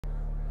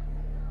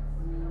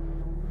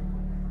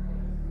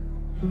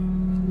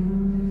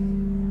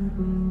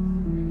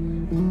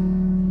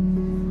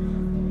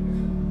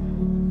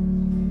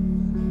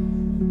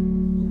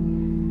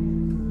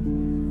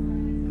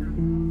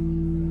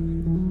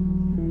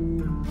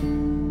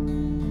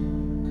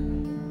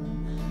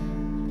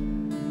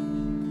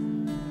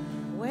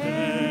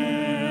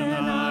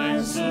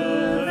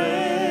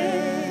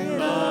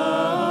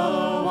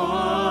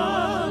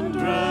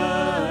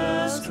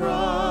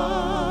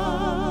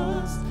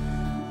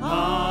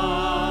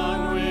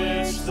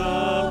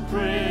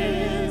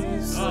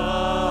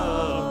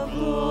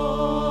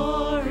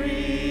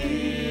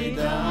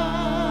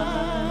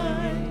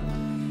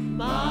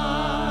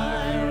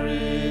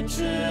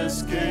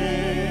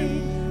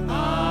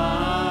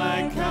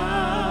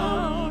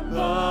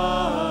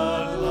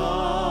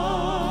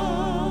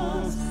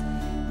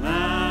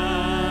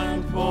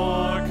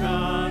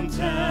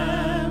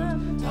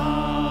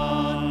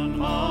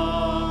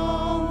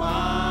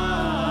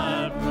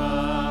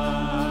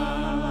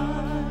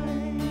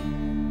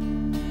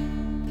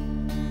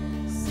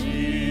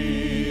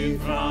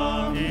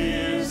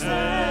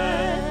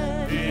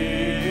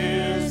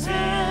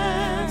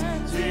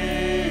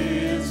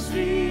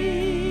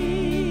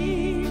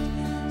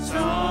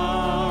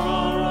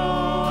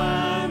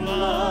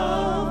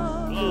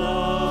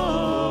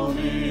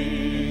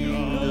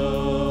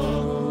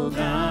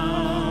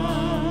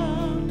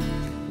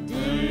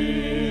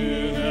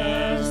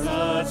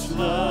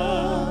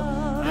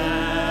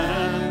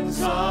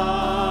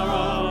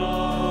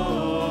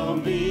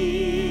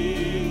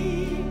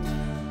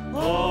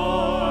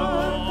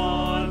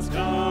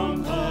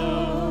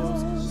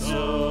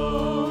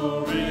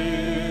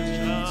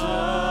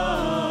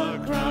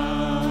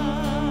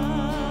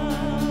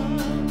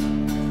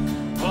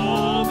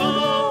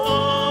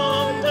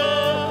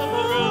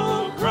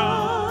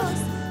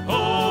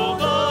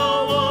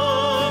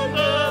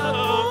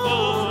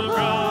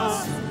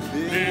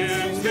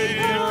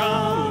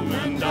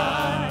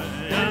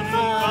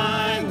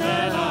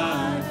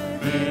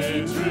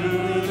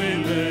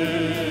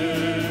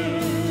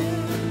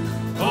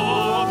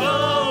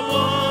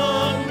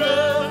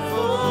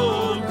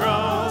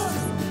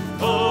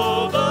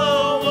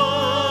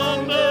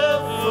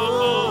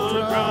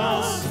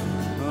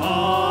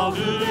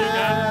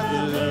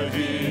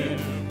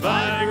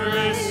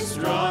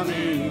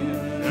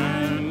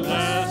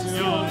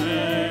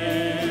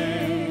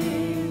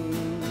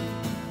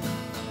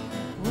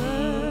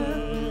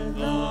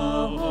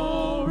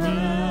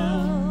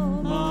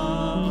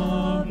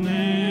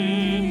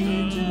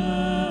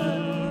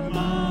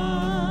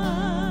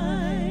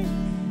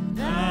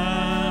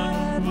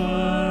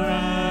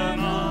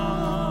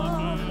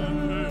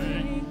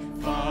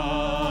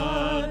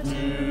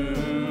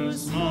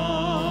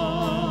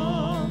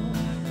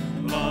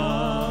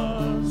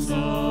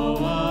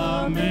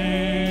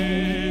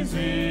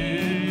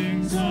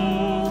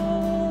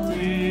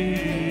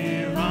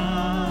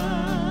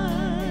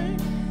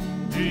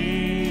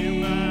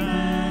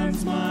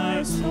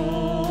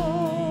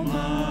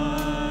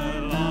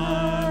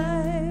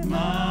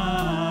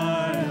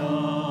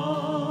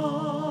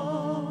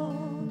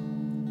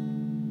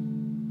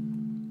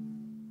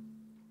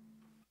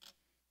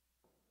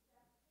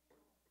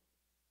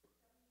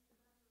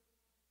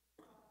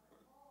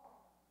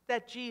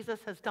that Jesus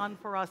has done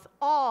for us,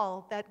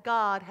 all that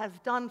God has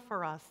done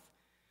for us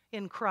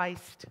in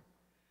Christ.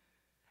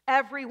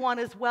 Everyone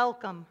is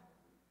welcome.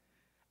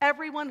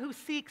 Everyone who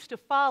seeks to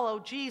follow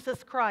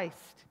Jesus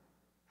Christ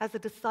as a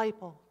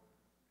disciple.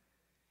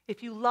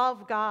 If you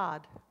love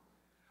God,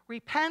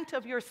 repent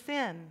of your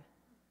sin,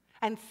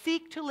 and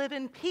seek to live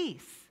in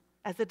peace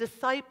as a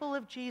disciple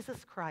of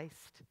Jesus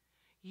Christ,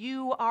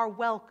 you are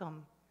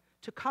welcome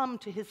to come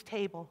to his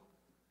table.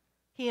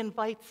 He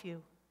invites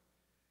you.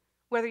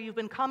 Whether you've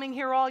been coming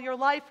here all your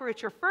life or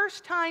it's your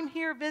first time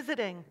here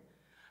visiting,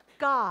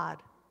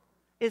 God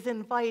is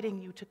inviting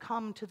you to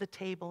come to the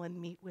table and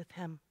meet with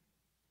him.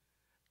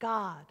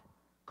 God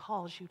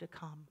calls you to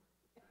come.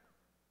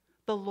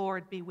 The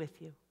Lord be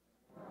with you.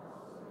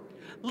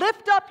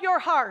 Lift up your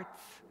hearts.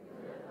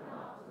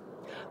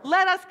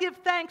 Let us give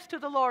thanks to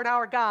the Lord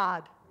our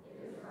God.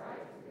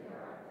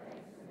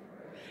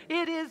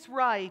 It is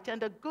right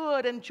and a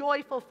good and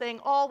joyful thing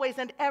always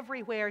and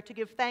everywhere to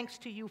give thanks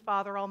to you,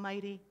 Father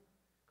Almighty,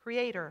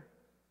 Creator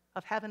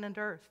of heaven and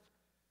earth.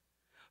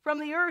 From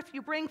the earth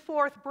you bring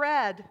forth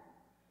bread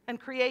and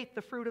create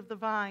the fruit of the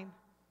vine.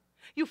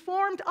 You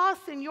formed us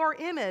in your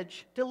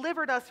image,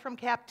 delivered us from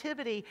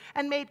captivity,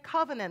 and made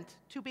covenant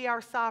to be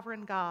our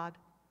sovereign God.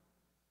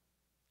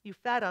 You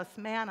fed us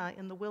manna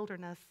in the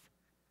wilderness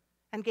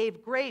and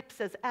gave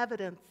grapes as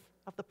evidence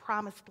of the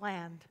promised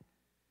land.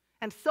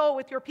 And so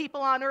with your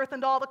people on earth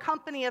and all the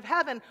company of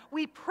heaven,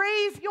 we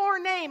praise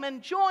your name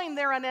and join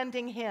their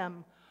unending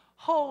hymn.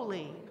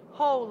 Holy,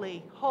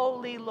 holy,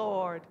 holy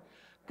Lord,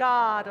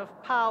 God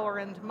of power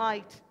and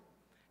might.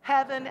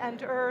 Heaven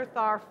and earth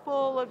are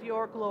full of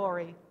your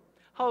glory.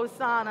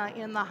 Hosanna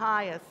in the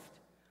highest.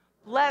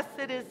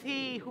 Blessed is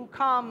he who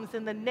comes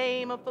in the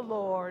name of the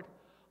Lord.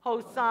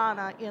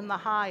 Hosanna in the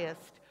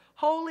highest.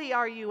 Holy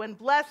are you, and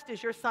blessed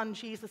is your Son,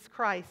 Jesus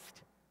Christ.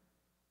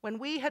 when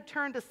we had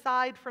turned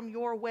aside from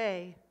your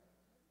way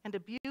and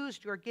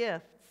abused your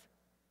gifts,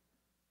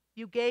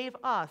 you gave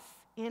us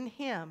in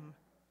him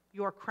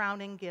your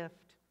crowning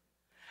gift.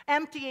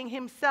 Emptying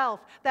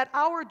himself that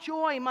our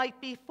joy might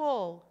be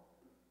full,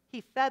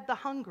 he fed the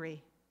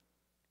hungry,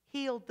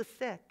 healed the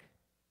sick,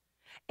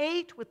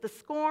 ate with the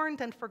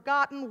scorned and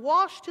forgotten,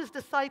 washed his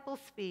disciples'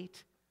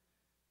 feet,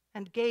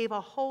 and gave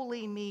a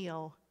holy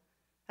meal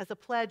as a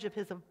pledge of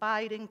his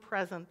abiding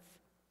presence.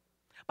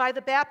 By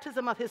the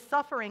baptism of his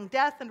suffering,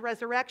 death, and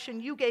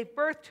resurrection, you gave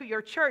birth to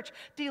your church,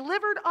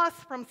 delivered us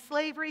from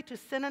slavery to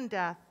sin and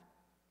death,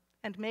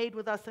 and made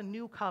with us a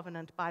new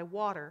covenant by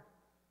water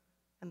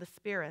and the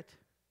Spirit.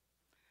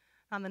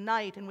 On the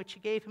night in which he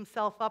gave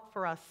himself up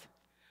for us,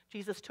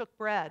 Jesus took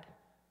bread,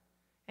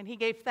 and he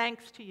gave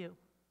thanks to you.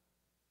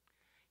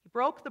 He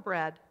broke the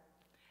bread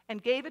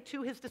and gave it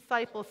to his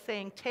disciples,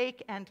 saying,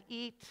 "Take and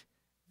eat.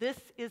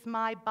 This is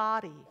my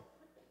body,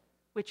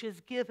 which is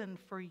given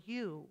for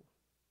you."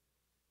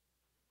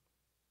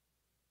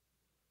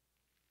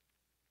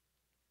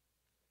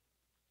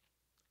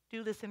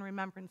 Do this in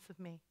remembrance of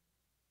me.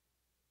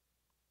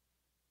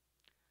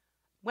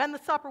 When the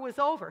supper was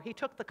over, he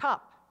took the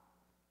cup.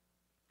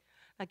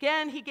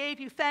 Again, he gave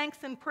you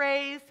thanks and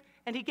praise,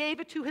 and he gave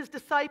it to his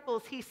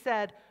disciples. He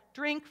said,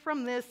 "Drink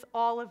from this,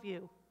 all of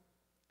you.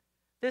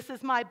 This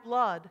is my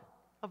blood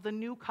of the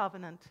new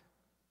covenant,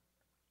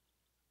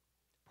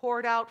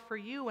 poured out for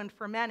you and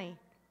for many,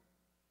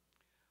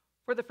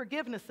 for the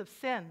forgiveness of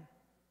sin."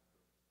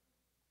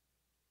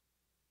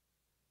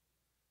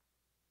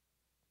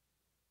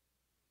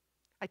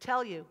 I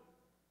tell you,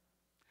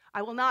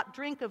 I will not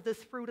drink of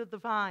this fruit of the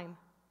vine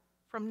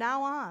from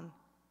now on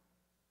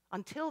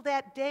until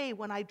that day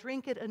when I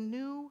drink it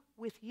anew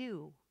with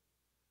you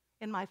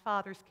in my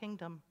Father's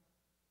kingdom.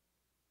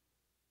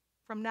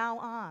 From now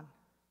on,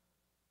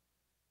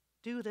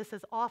 do this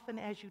as often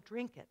as you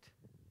drink it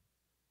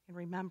in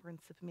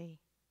remembrance of me.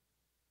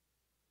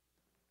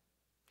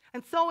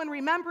 And so, in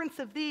remembrance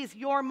of these,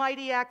 your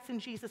mighty acts in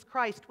Jesus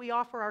Christ, we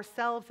offer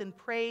ourselves in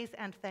praise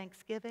and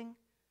thanksgiving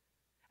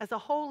as a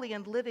holy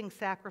and living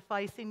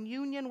sacrifice in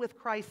union with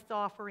Christ's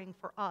offering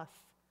for us,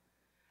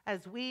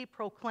 as we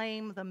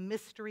proclaim the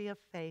mystery of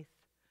faith.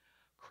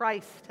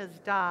 Christ has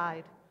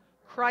died.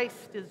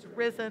 Christ is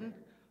risen.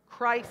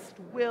 Christ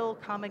will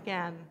come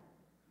again.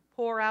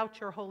 Pour out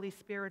your Holy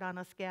Spirit on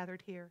us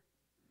gathered here.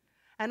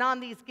 And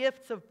on these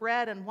gifts of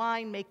bread and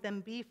wine, make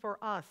them be for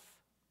us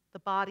the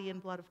body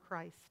and blood of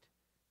Christ,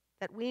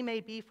 that we may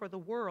be for the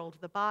world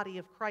the body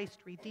of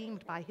Christ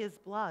redeemed by his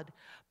blood.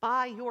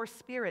 By your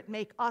Spirit,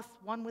 make us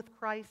one with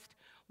Christ,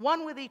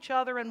 one with each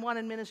other, and one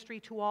in ministry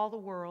to all the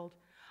world,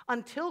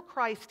 until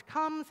Christ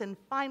comes in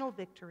final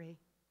victory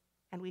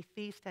and we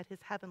feast at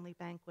his heavenly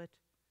banquet.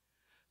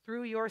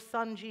 Through your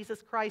Son,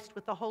 Jesus Christ,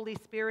 with the Holy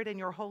Spirit and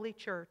your holy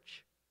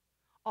church,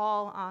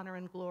 all honor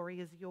and glory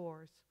is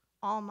yours,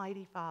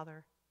 Almighty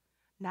Father,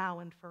 now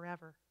and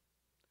forever.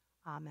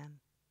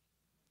 Amen.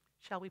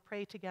 Shall we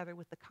pray together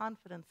with the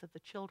confidence of the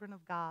children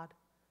of God,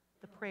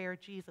 the prayer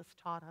Jesus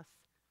taught us?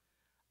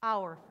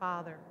 Our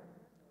Father,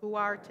 who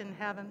art in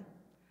heaven,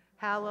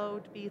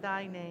 hallowed be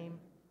thy name.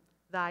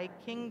 Thy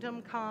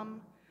kingdom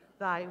come,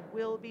 thy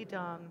will be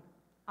done,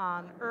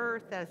 on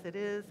earth as it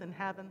is in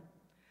heaven.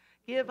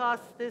 Give us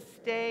this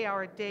day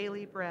our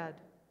daily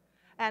bread,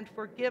 and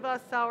forgive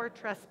us our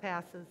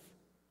trespasses,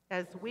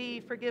 as we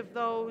forgive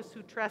those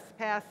who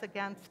trespass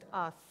against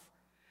us.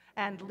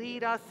 And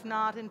lead us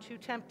not into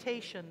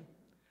temptation,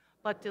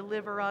 but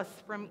deliver us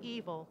from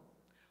evil.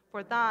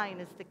 For thine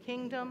is the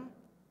kingdom,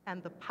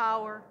 and the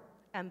power,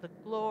 and the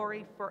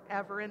glory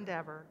forever and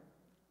ever.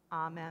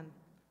 Amen.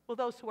 Will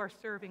those who are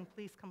serving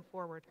please come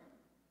forward?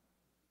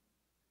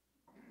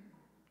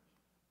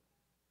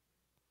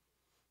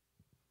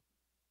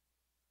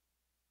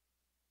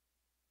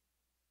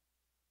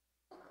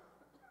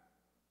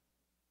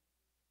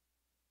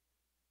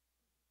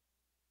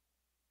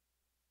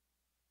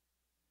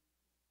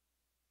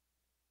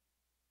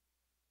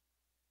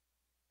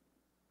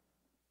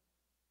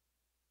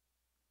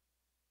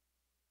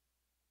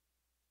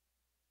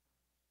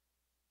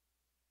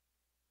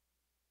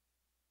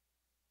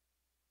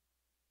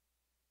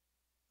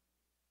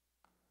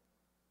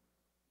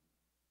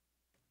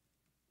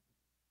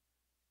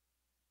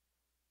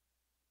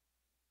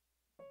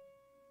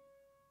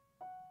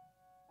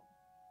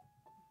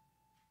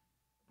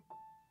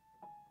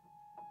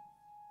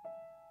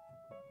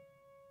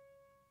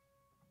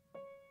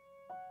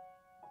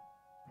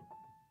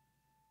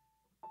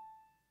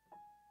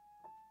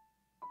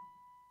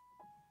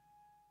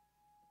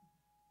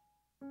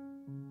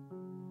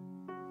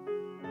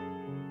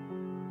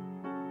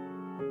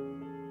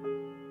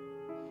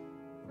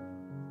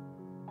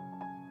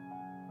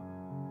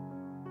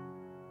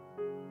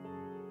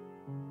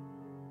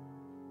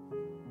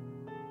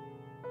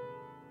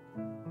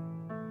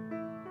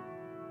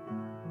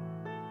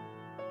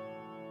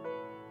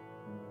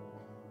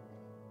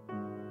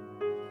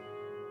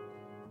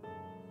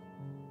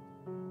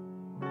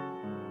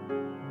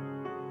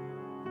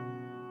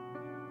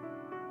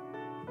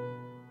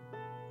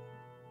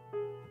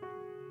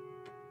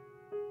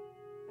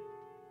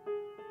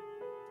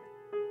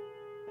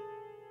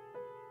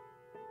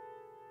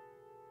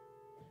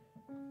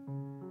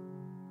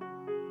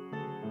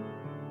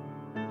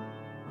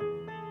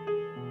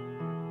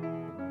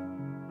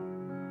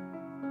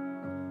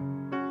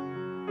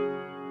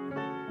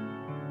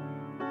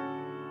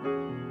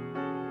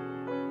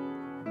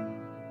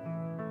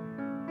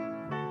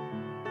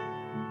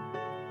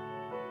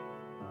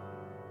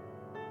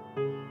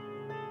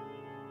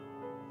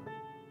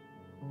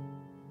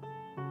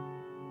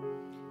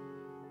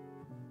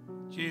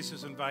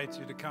 Jesus invites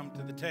you to come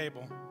to the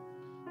table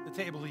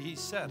he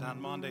set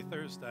on Maundy,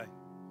 Thursday,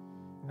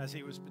 as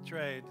he was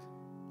betrayed,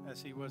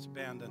 as he was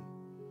abandoned.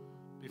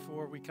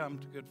 Before we come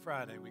to Good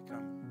Friday, we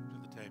come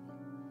to the table.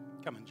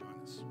 Come and join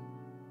us.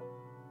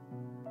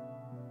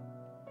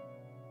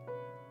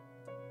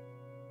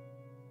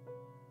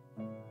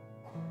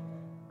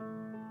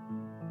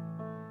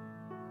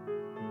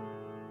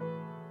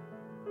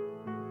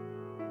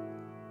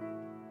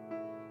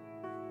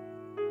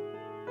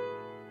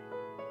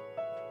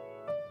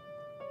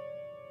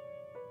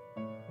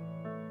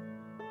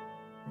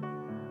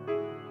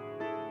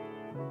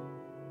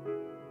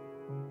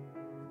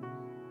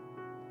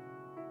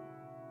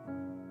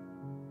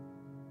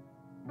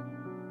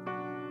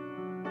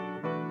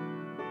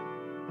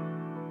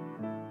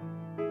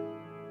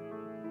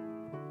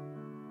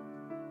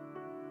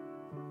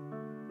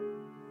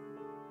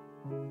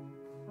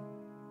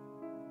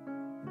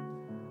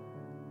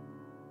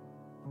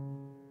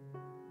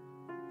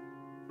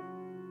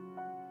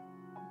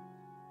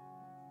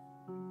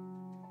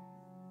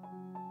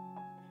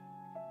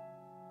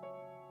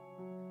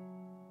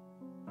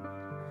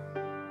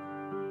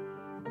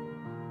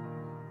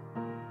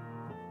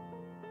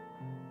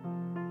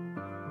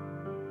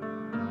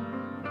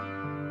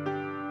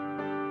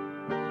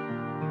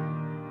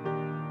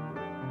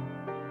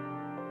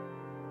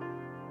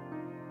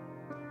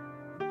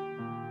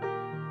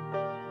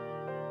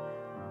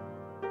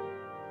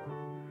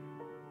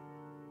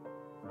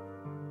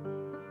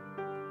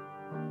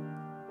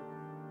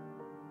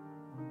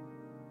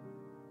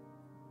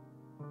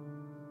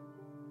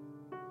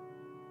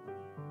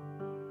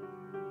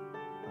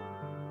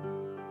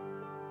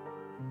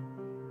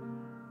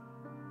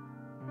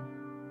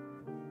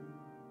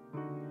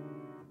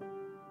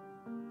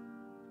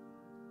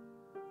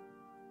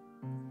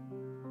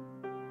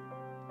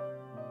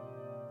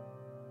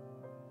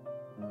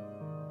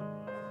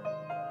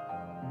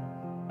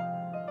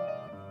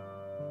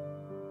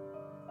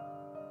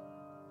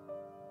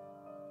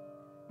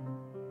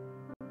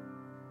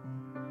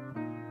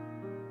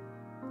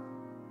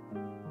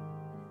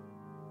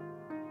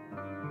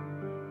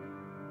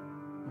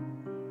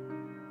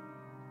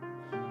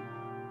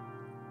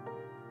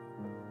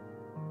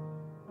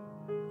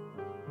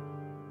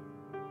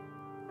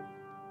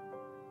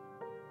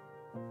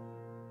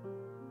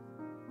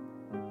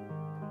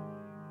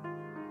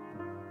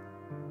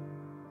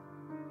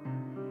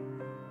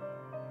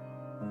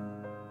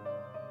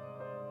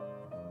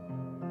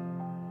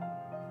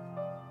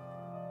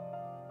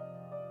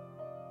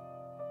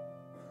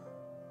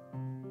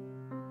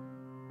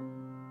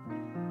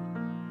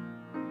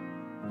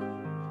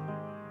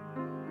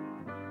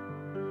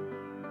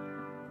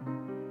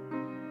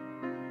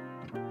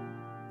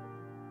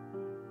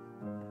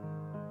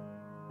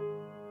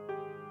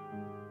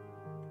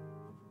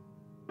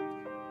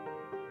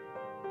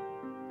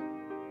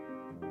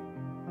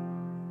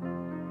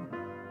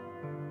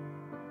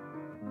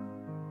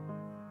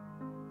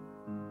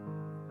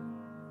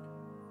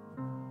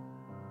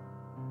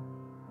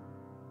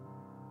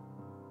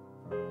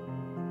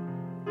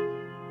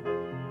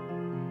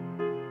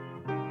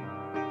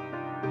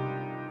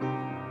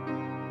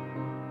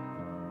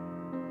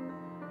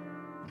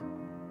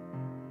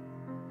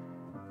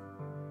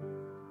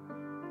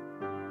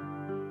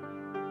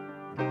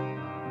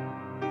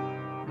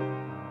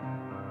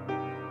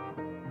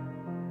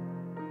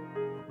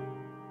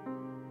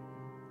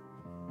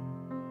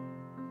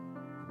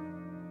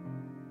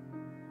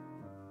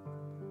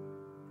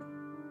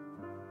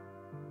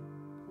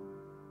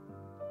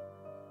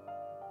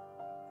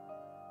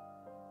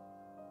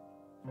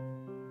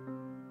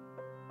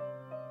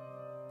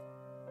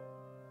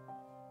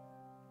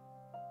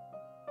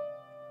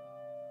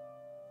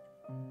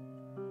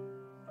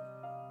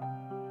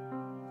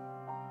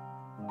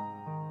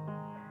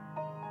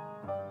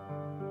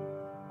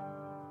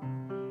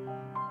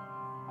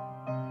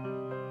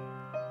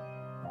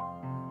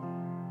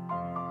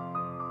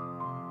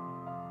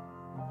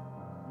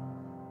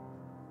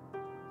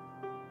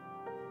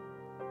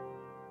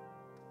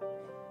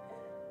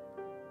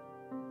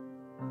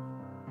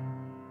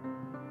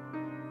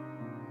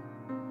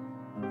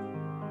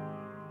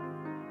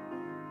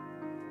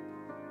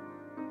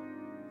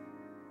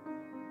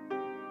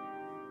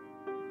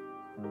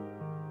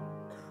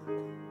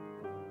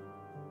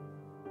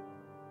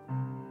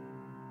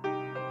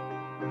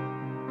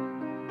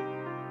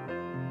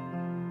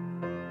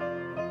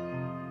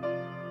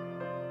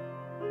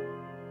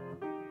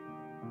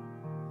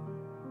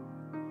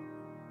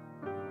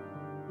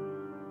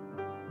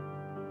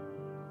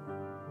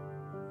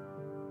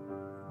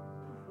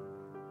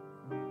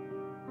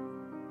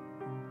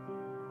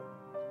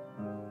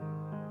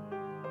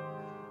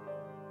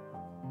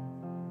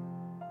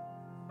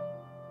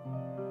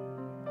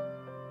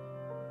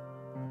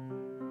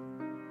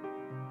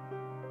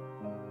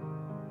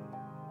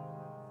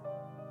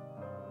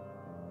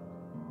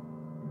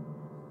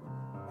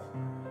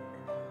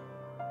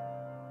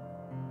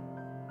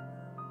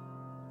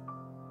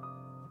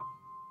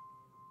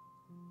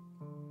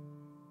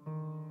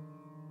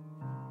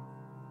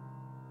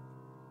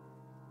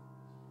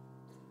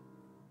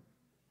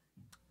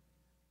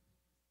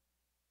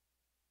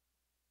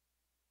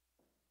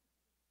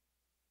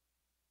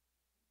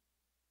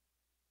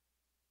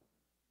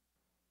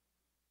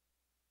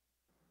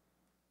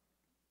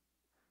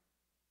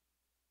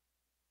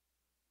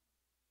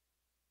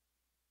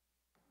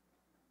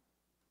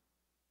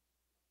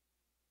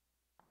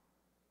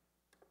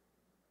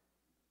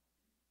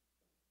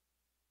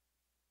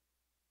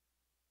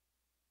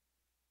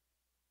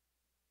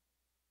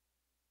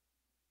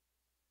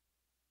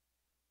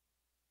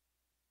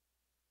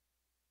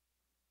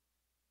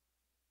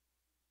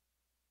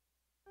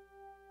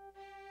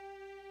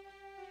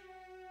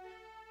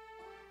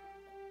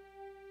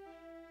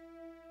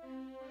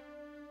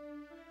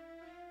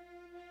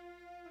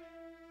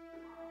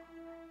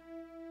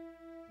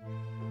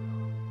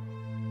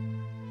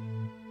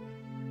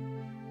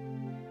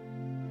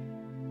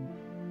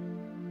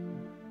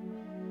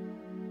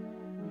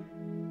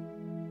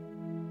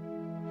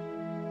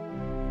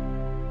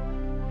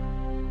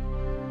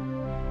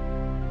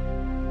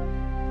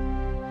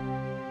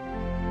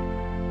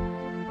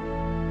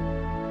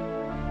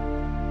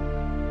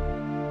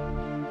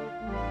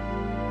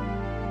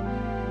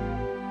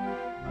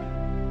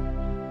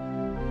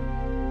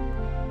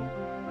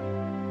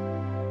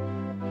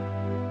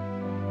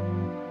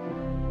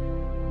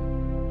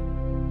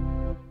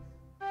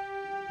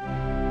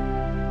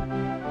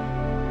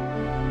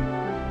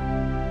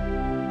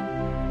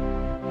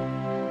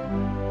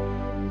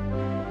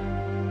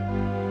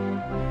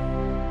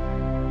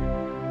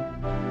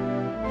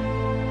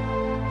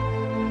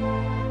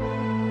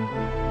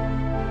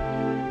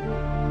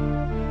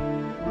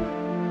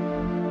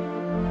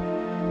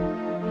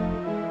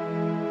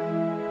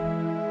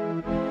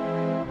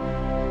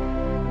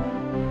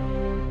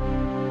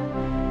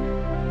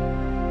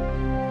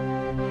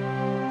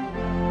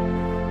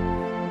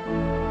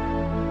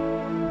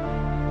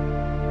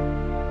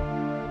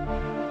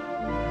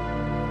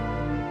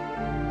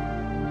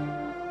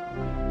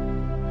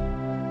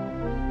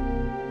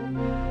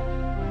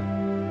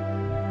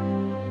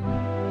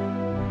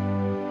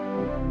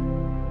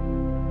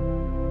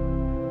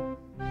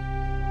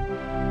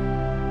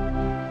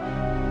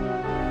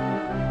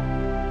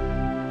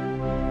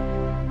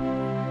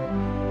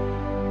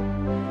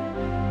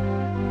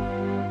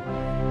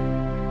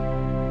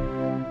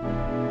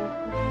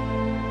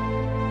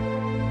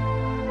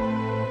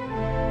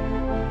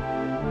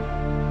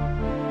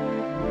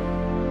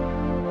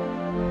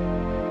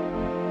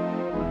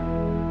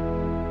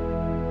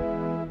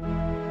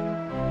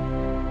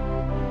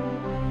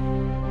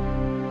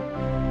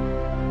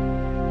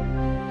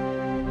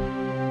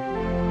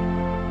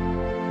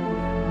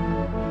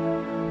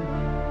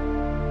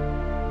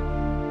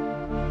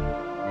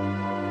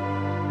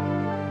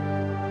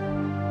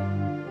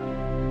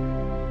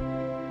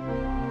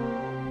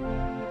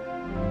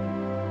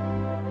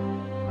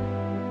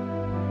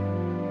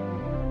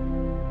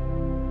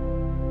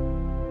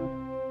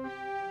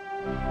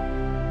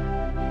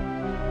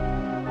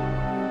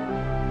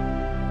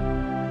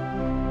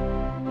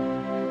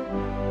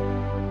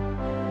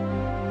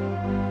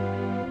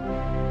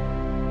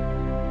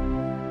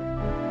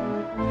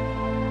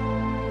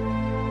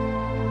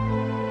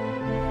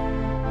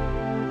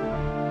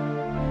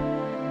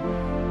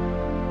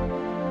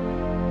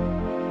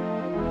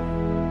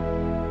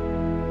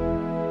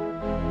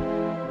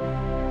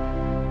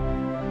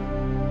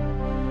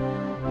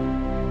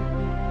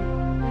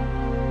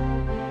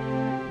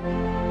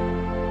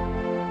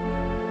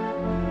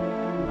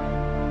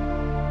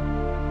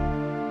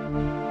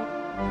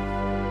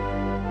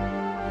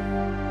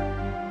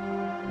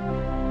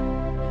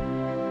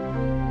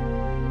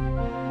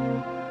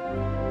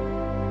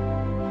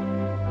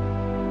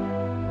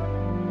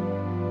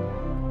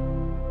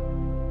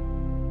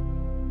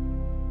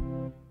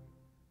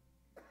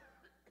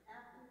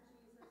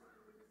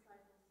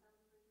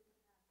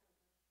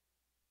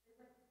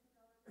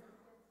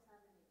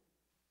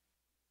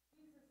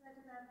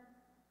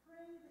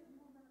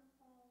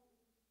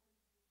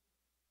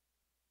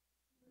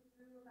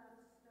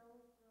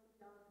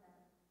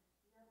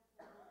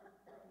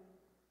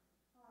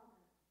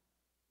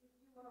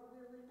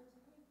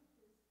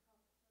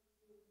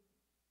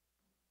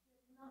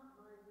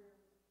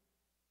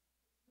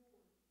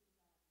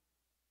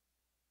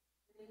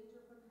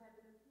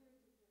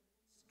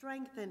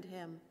 Strengthened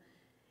him,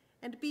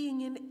 and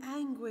being in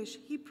anguish,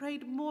 he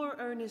prayed more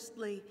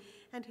earnestly,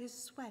 and his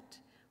sweat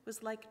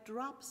was like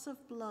drops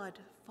of blood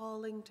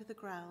falling to the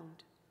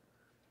ground.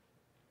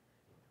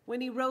 When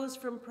he rose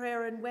from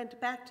prayer and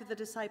went back to the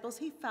disciples,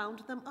 he found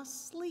them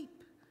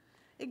asleep,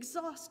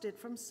 exhausted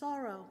from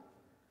sorrow.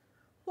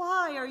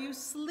 "Why are you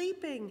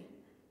sleeping?"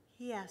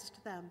 he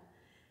asked them.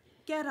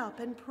 "Get up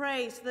and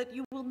pray so that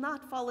you will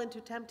not fall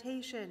into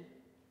temptation."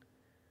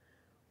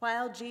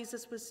 While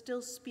Jesus was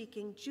still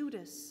speaking,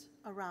 Judas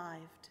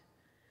arrived.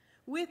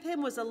 With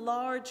him was a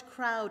large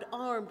crowd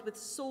armed with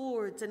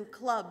swords and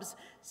clubs,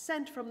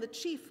 sent from the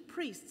chief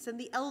priests and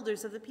the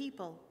elders of the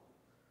people.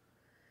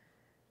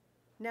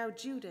 Now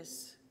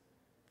Judas,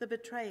 the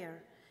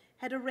betrayer,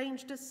 had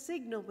arranged a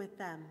signal with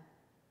them.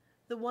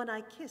 "The one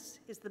I kiss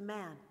is the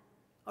man.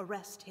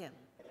 Arrest him."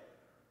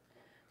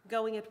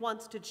 Going at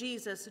once to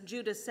Jesus,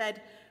 Judas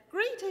said,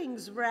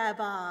 "Greetings,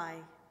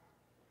 Rabbi,"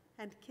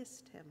 and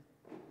kissed him.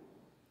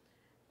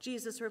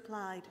 Jesus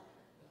replied,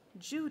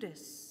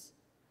 "Judas,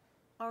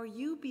 are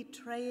you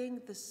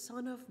betraying the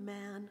Son of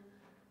Man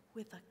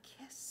with a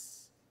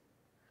kiss?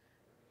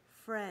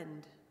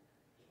 Friend,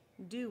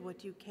 do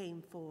what you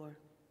came for."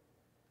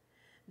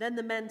 Then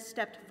the men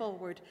stepped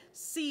forward,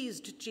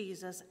 seized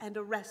Jesus, and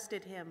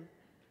arrested him.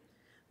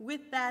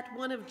 With that,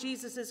 one of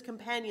Jesus'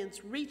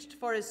 companions reached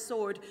for his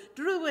sword,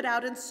 drew it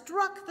out, and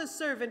struck the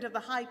servant of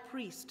the high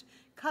priest,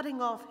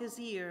 cutting off his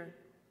ear.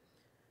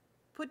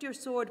 "Put your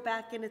sword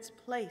back in its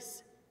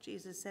place,"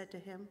 Jesus said to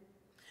him,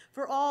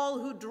 "for all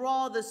who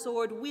draw the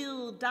sword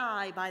will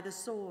die by the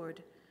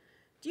sword.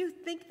 Do you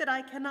think that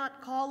I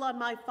cannot call on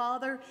my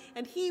Father,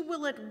 and he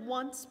will at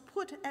once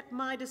put at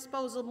my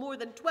disposal more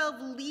than 12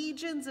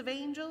 legions of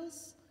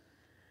angels?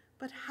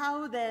 But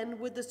how then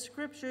would the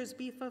scriptures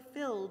be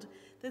fulfilled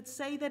that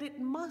say that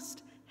it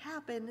must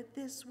happen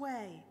this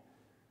way?"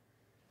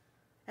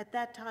 At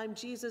that time,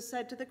 Jesus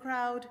said to the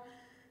crowd,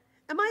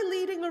 "Am I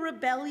leading a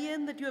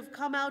rebellion that you have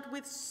come out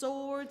with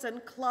swords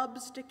and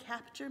clubs to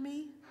capture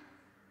me?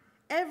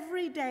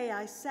 Every day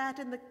I sat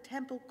in the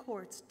temple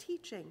courts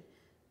teaching,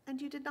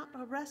 and you did not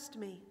arrest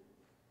me.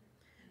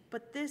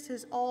 But this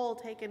has all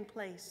taken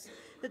place,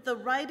 that the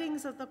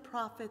writings of the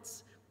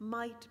prophets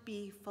might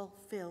be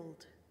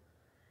fulfilled."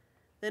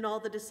 Then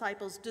all the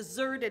disciples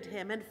deserted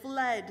him and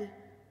fled.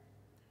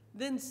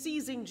 Then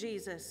seizing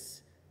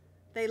Jesus,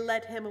 they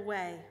led him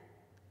away.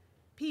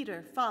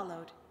 Peter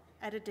followed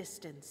at a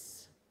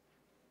distance.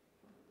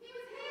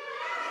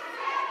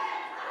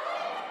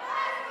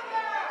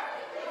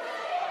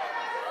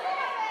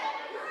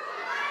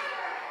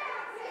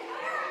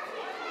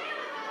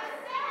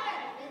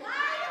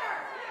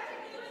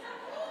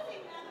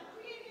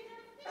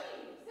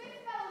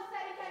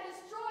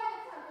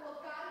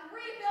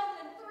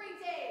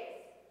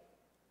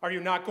 Are you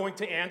not going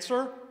to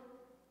answer?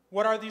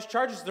 What are these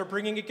charges they're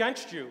bringing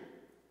against you?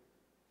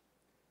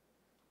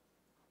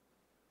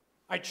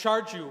 I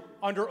charge you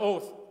under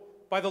oath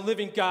by the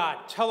living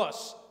God. Tell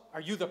us,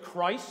 are you the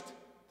Christ,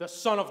 the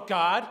Son of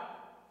God?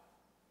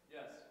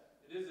 Yes,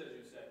 it is as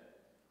you said.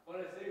 But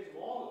I say to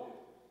all of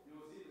you, you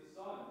will see the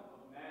Son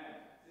of Man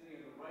sitting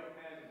at the right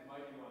hand of the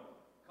Mighty One,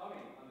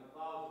 coming on the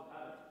clouds of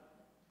heaven.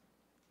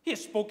 He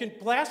has spoken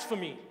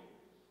blasphemy.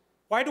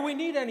 Why do we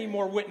need any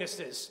more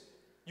witnesses?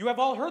 You have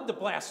all heard the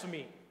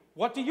blasphemy.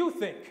 What do you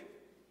think?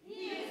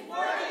 He is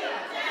worthy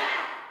of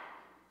death.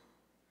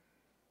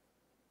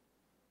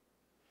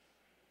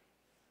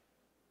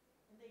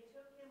 And they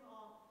took him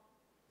off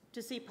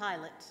to see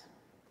Pilate.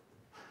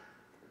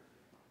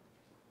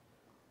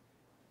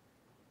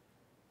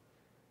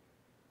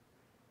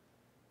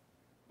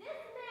 This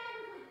man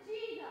was with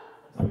Jesus.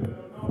 I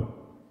don't know.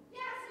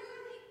 Yes, you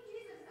were with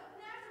Jesus of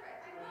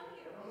Nazareth. I know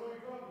you. I don't know what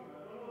you're talking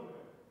about. I don't know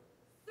him.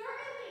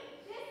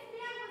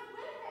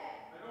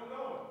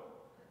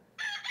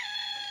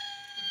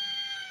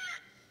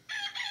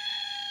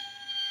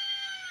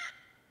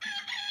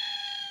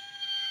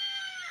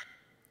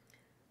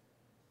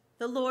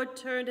 The Lord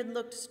turned and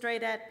looked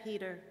straight at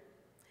Peter.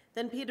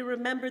 Then Peter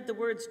remembered the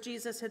words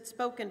Jesus had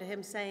spoken to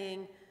him,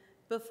 saying,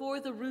 "Before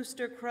the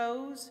rooster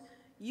crows,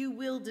 you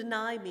will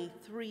deny me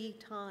 3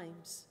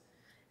 times."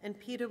 And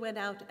Peter went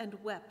out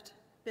and wept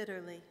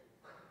bitterly.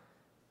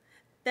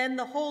 Then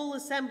the whole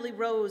assembly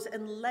rose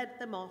and led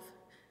them off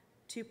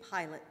to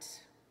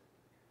Pilate.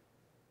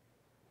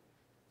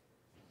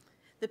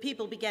 The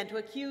people began to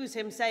accuse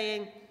him,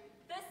 saying,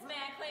 "This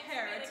man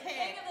claims to be the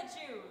king of the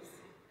Jews."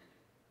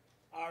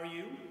 Are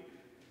you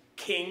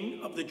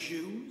king of the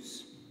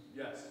Jews?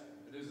 Yes,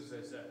 it is as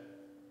they say.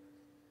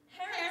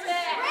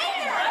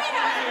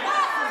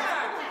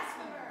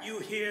 You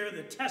hear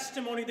the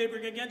testimony they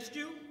bring against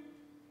you?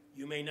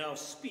 You may now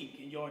speak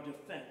in your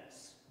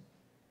defense.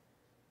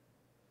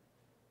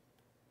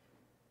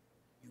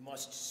 You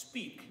must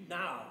speak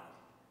now.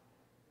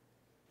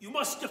 You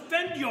must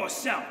defend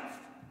yourself.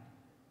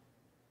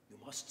 You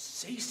must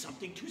say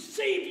something to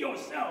save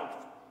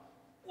yourself.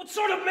 What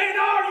sort of man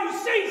are you?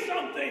 Say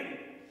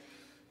something!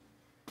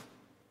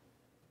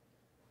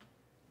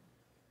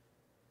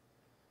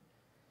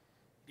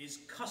 It is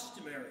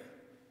customary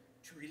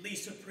to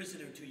release a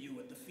prisoner to you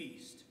at the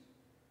feast.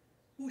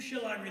 Who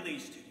shall I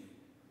release to you?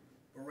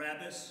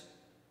 Barabbas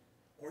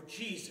or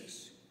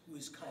Jesus, who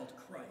is called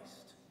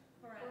Christ?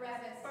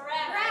 Barabbas.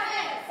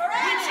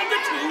 Which of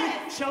the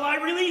two shall I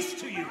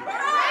release to you?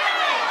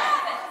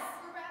 Barabbas.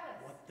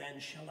 What then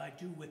shall I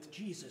do with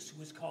Jesus,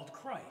 who is called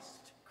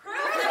Christ?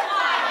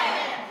 Crucify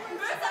him!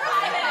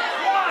 Crucify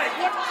him! Why?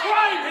 What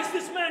crime has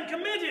this man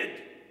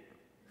committed?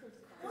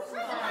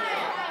 Crucify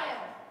him.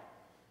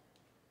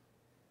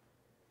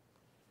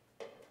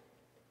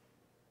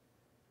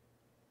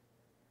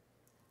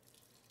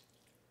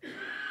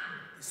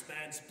 This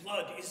man's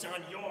blood is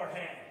on your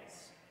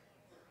hands.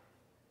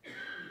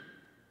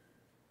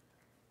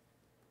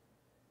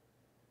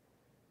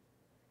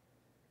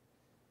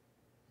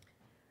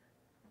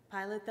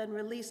 Pilate then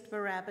released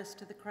Barabbas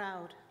to the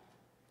crowd,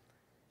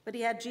 but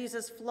he had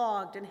Jesus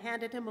flogged and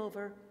handed him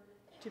over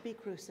to be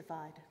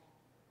crucified.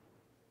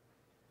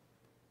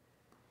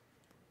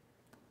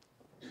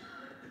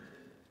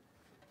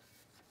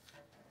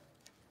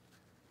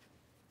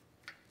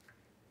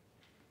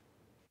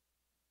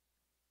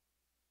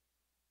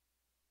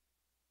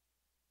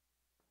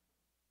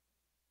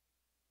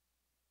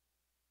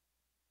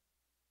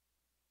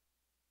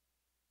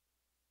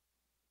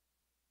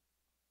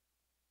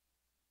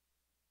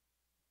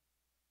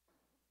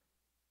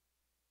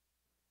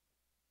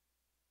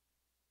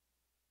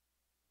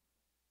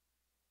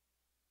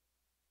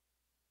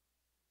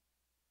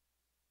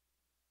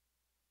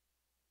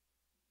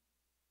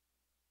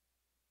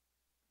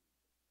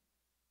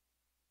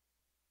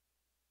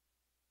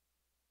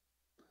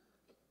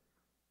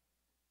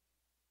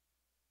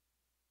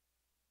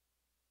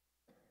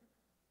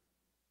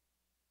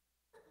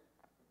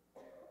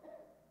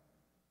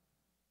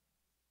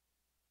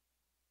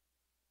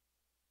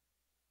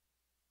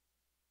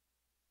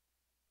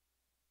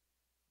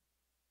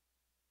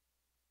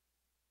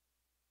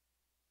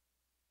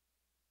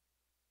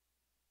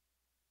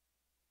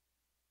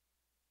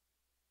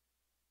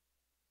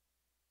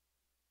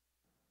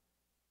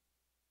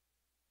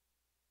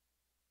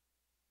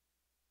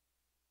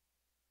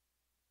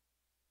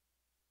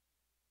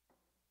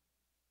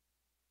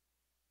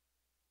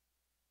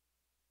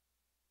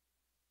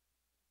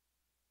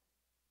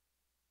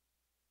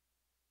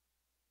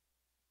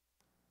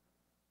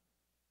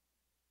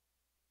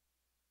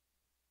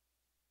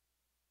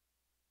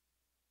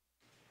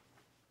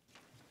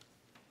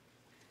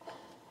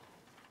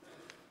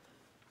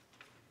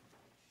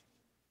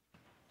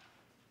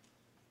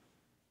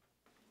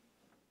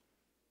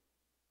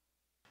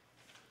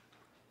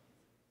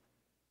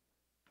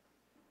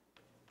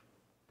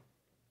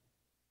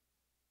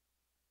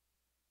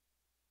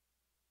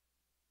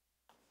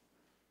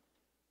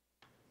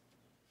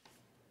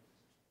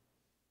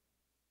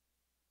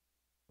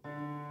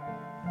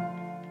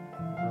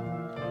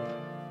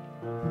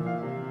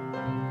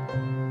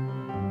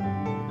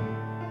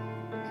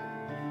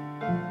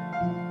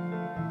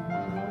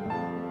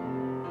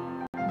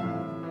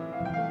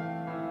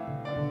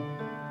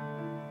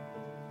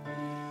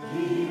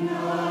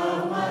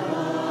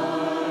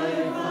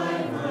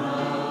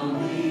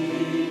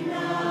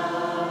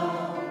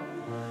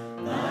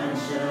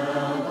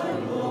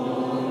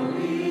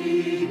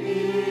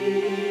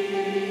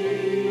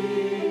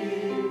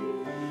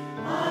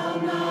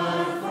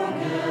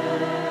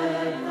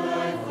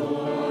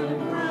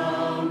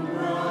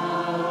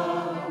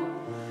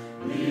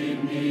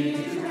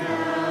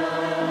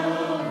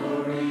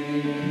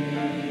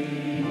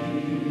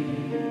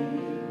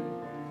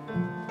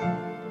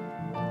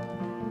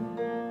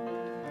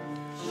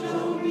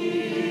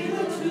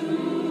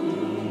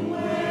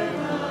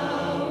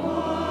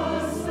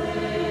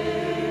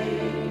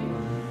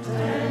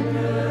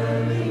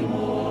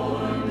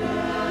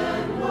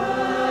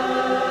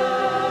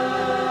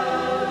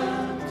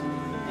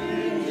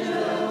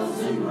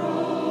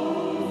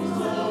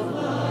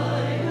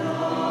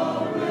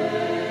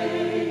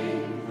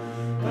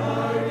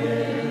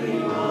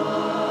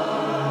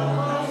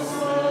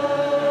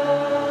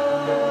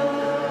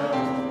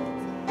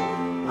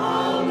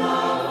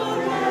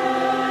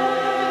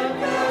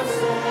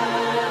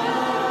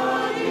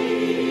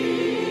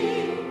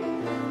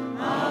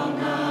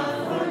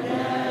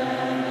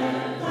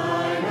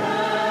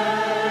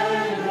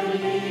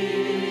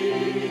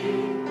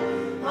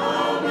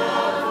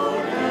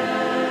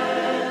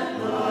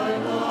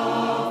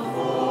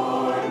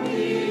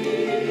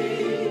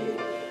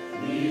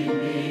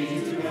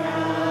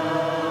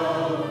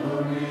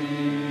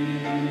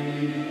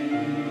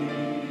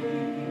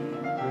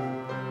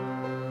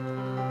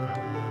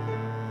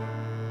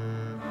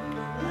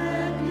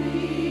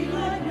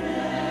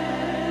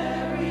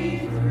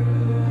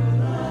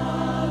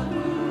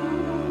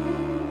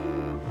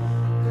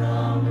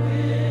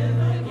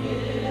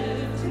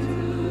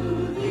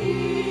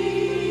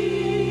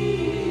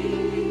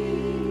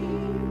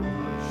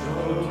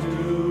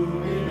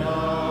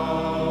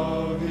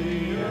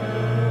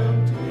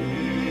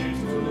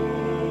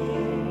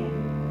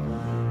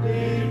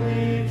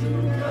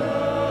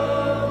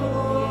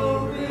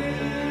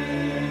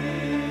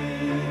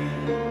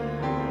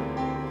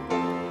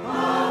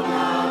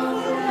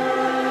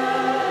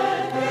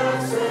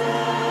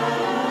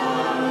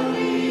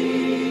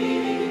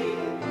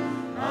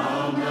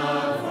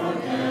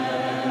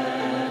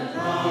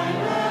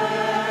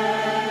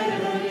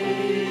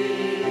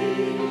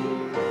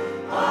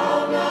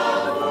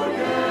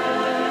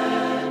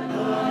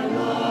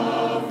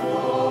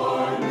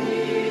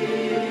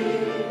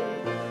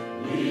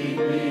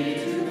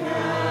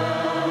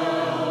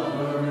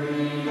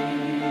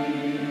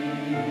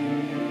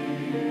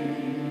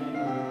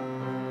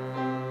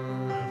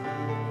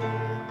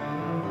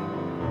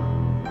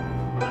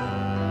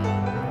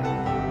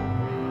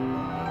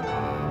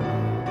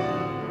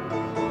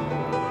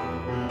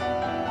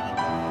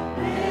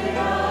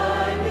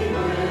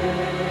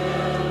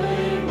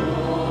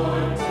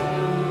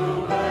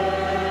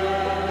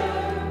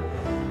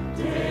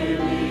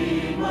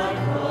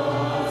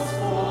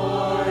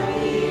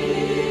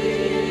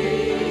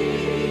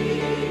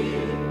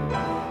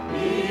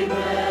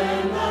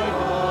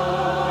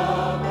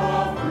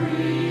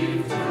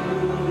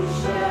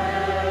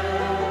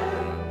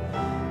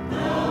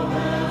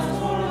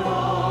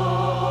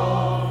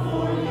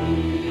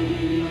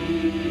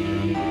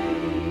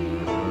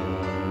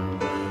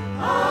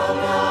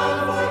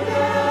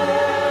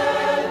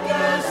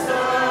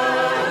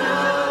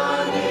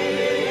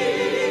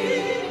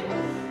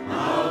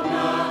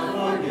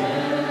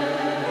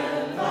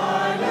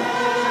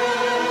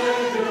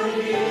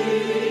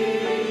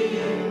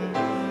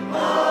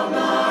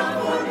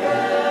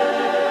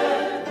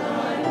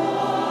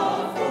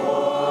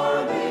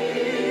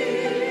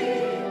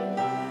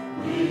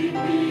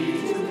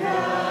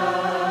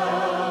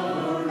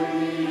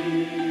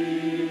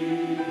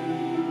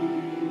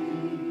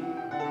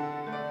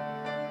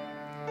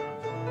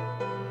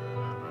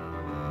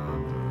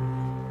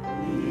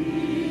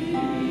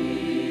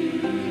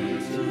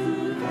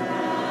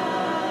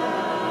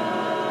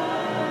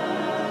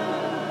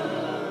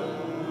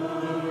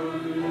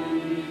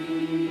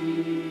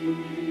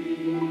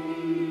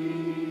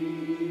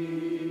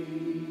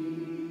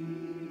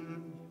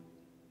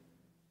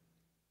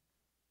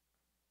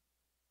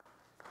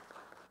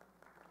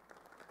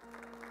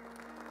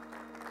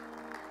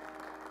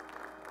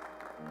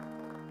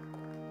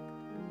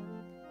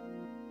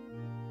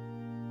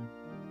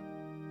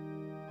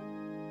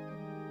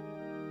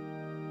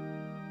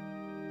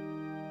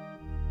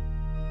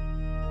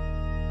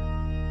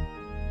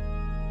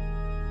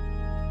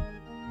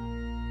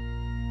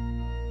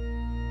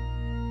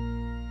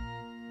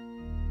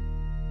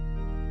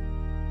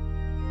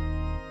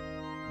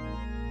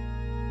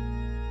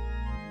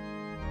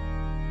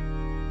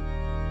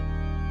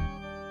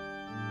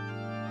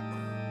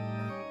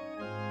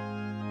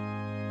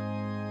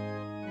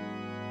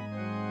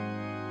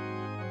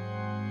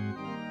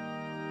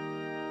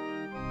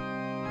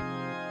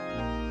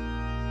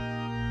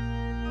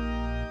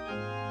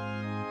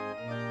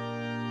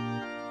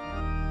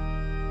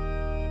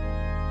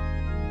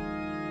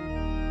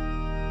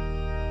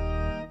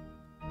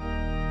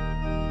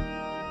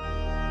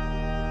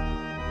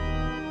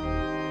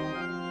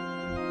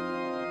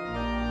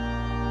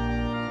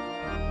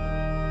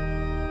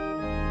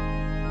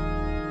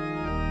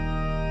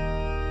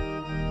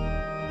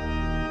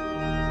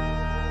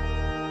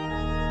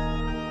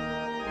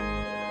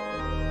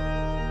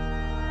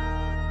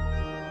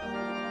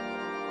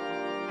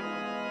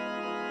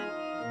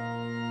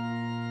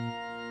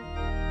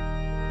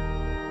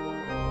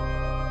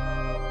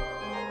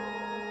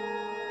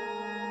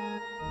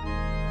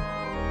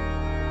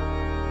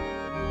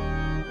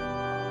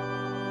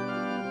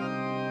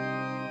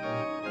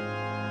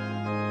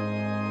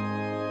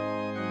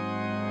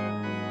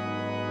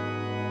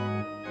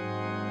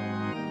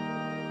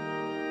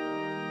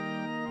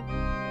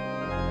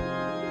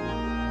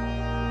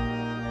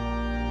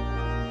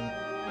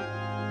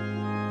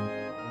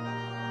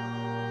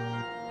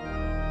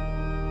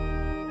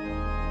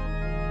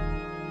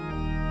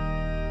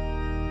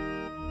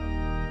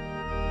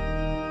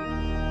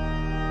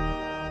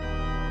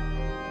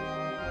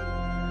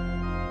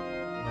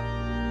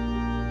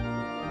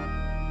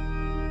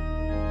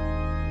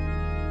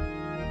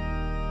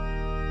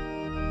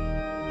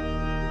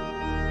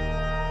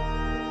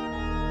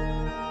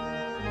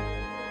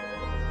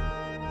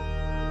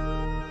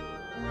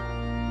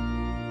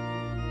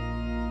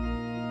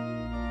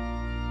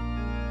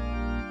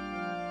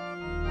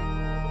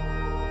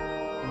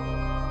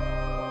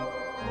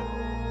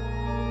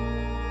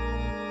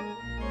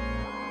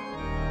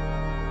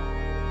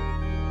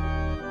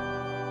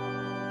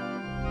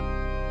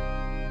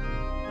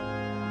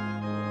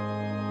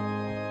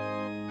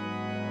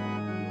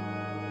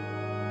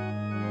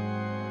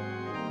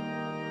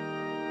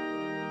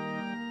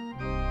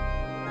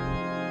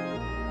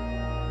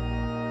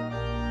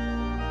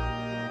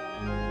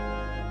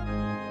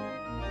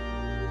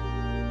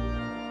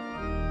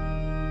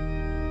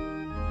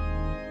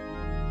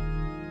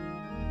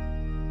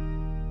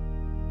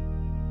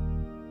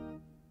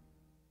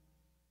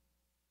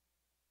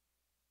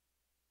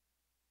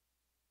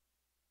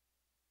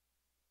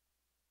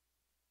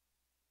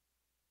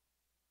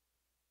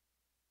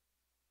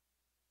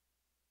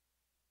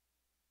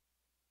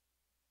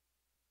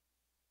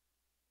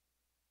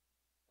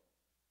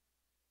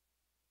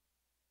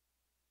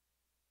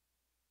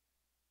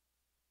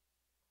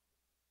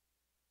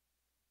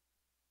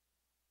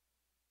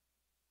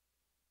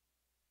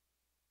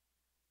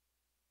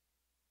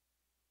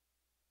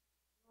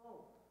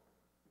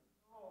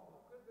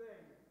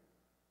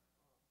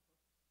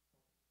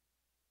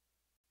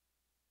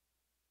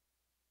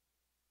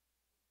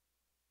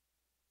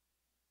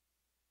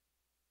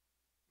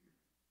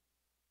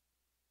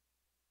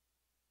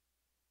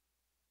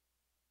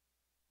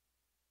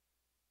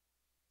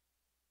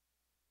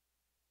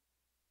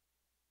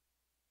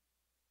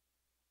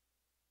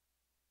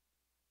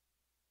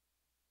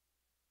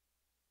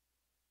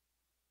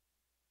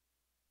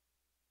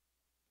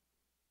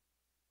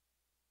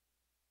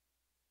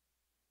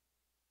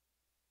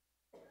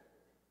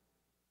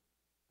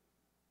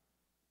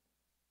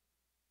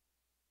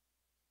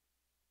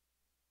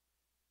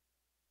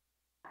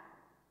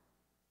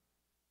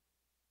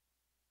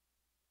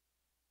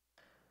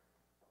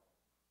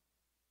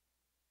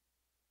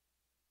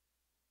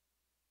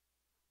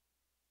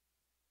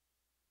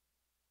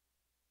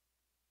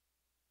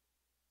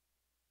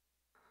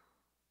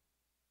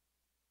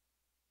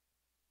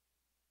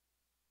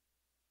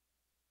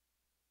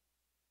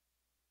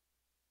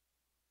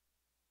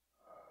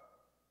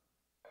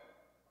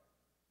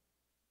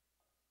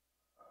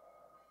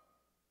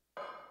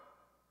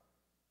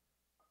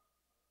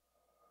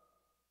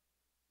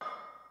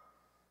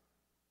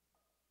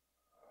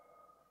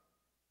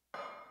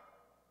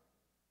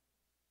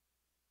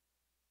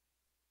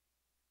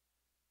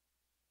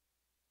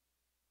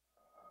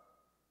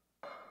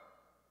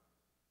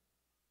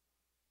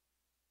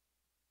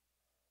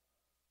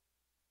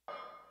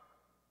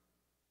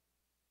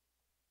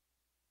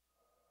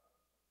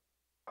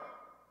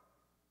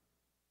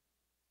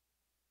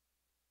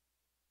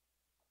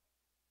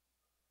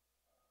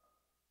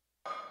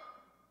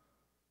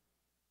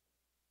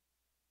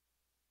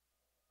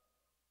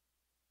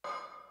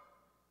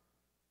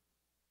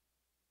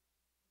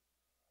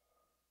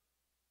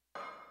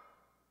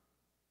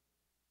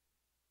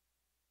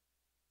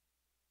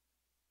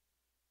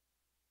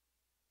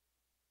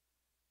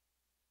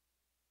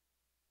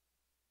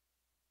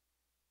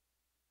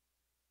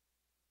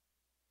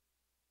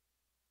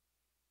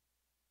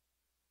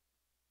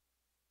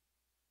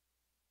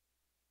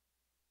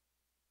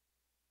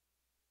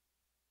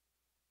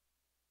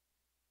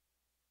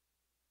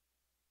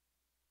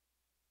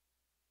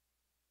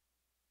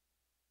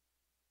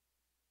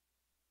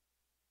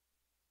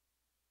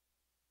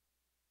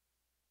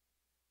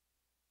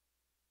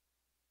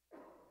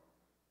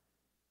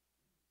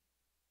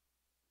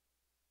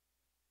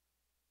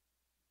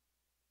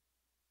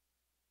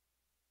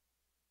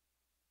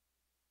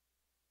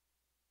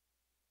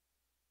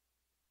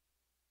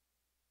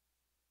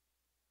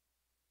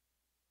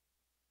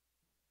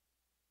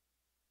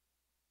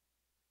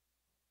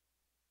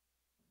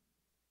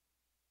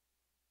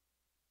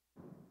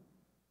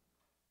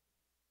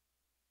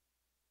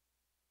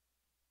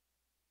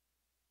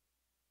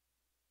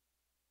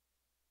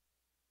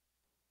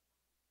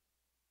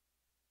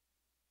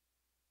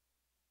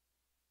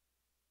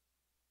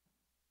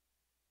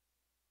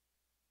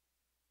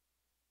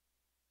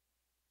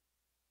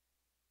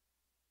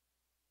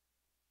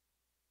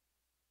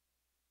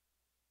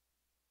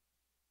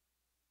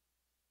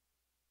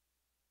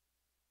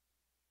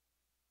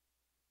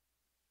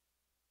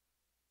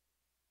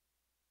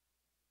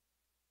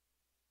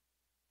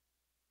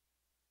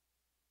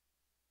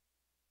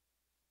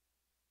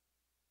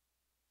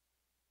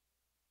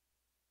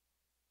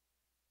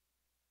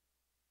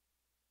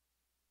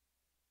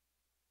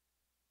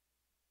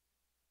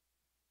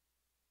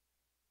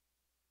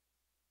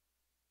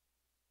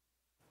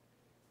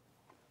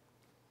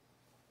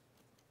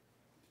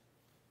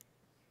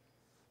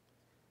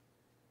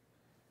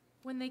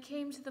 When they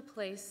came to the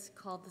place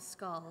called the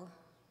Skull,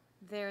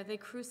 there they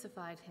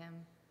crucified him,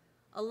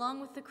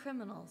 along with the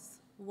criminals,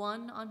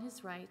 one on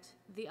his right,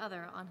 the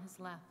other on his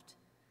left.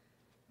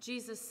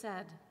 Jesus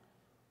said,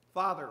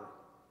 "Father,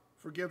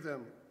 forgive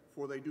them,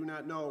 for they do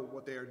not know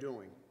what they are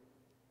doing."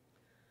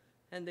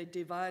 And they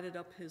divided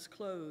up his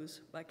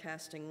clothes by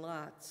casting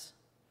lots.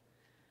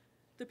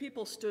 The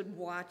people stood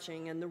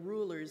watching, and the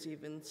rulers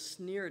even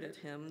sneered at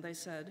him. They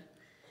said,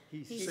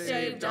 He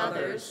saved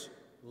others.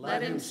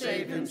 Let him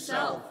save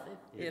himself,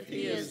 if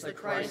he is the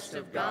Christ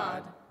of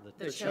God,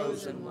 the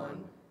chosen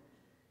one.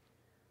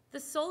 The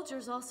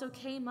soldiers also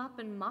came up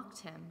and mocked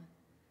him.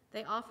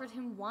 They offered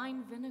him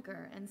wine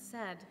vinegar and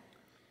said,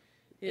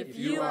 If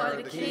you are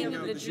the King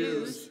of the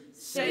Jews,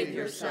 save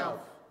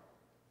yourself.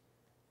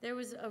 There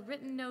was a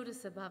written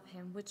notice above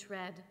him which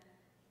read,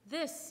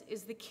 This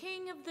is the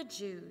King of the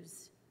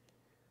Jews.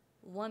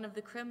 One of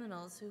the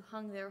criminals who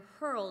hung there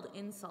hurled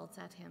insults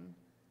at him.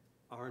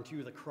 Aren't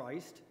you the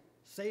Christ?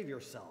 Save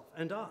yourself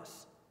and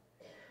us.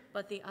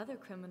 But the other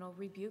criminal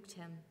rebuked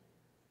him.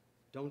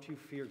 Don't you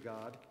fear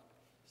God,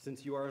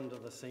 since you are under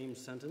the same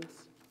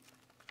sentence?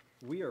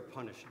 We are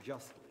punished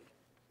justly,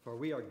 for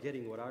we are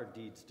getting what our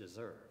deeds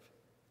deserve.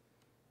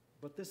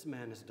 But this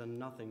man has done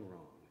nothing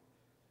wrong.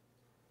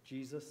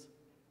 Jesus,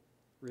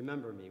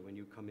 remember me when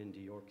you come into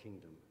your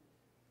kingdom.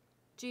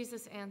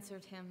 Jesus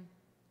answered him,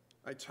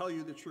 I tell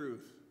you the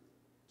truth.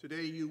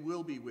 Today you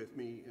will be with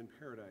me in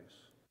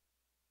paradise.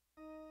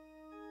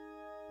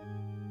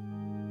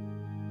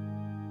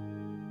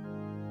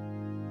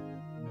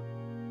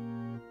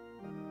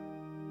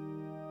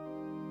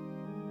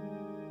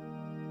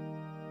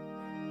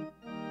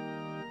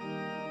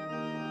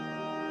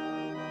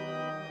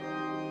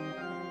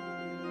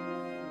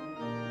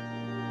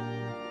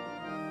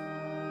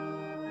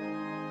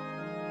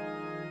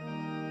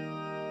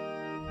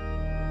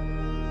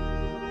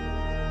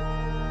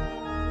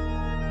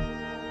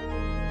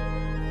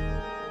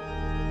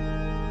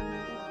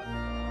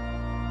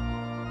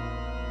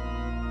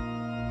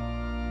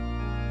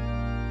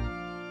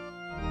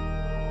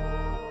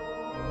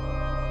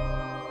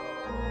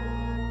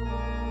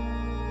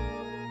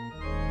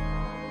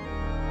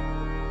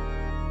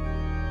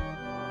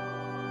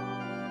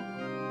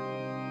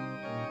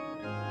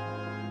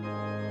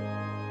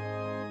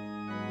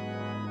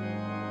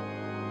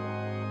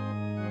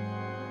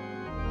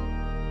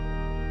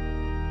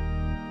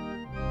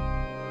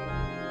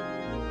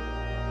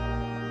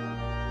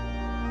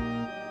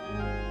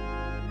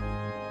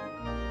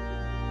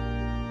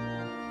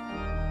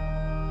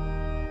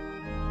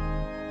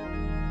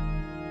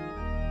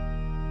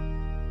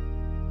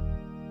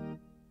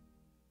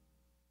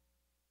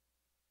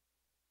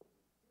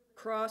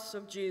 Cross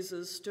of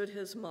Jesus stood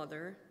his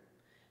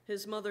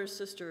mother's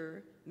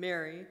sister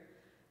Mary,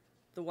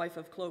 the wife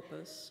of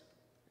Clopas,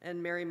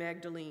 and Mary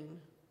Magdalene.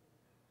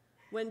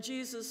 When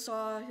Jesus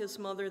saw his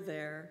mother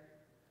there,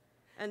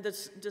 and the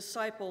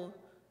disciple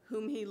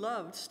whom he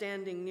loved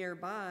standing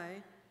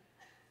nearby,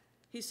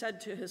 he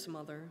said to his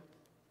mother,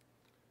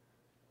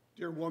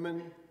 Dear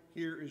woman,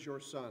 here is your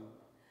son.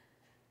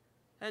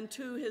 And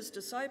to his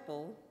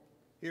disciple,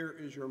 Here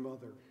is your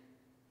mother.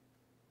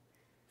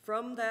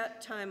 From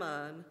that time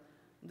on,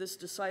 this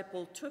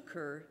disciple took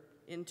her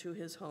into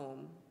his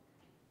home.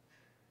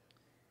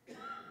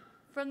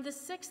 From the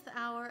 6th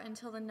hour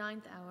until the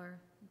 9th hour,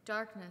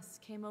 darkness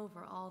came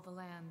over all the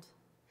land.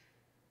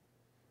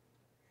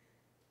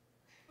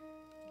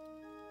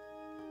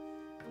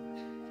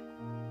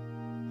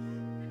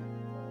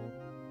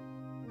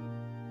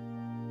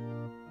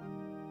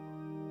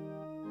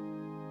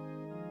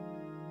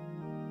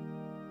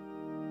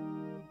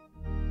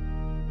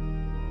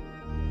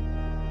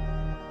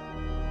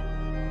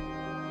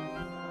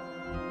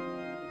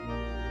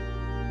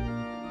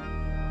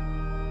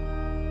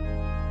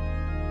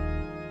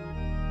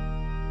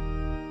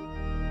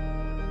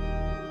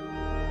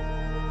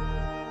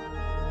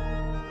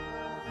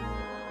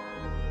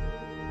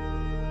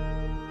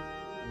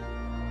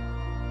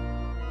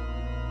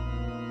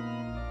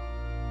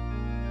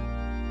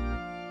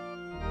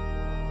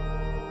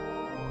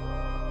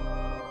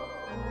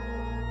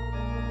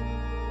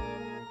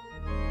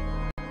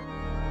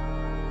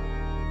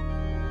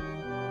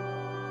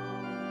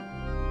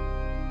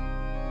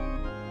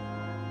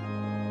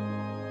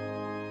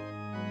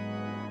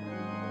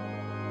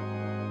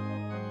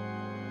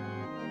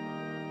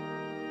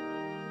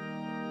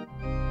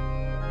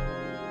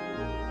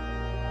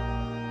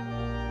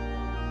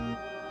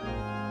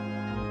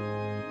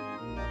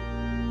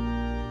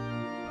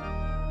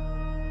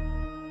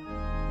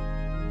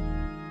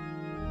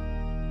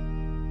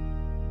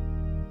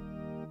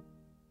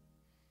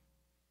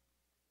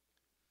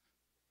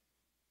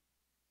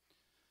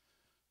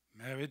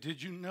 Mary,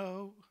 did you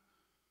know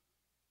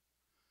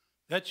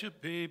that your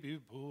baby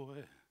boy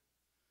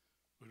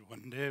would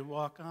one day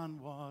walk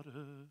on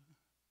water?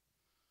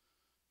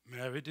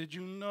 Mary, did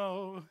you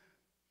know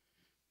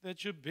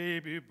that your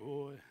baby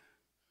boy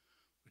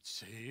would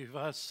save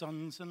our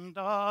sons and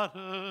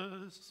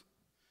daughters?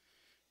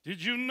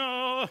 Did you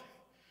know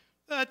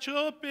that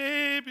your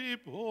baby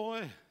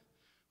boy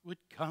would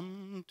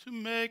come to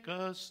make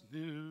us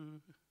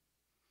new.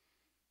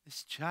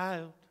 This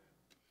child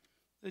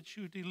that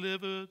you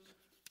delivered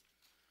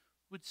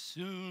would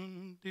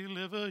soon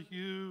deliver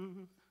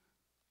you.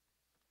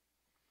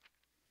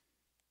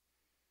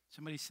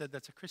 Somebody said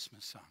that's a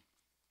Christmas song.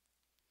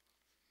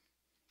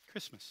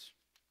 Christmas.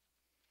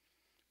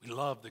 We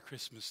love the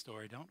Christmas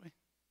story, don't we?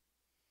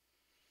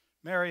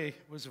 Mary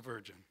was a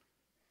virgin,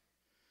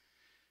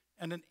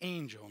 and an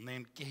angel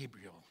named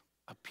Gabriel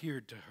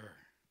appeared to her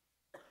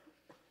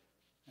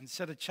and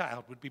said a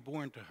child would be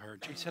born to her.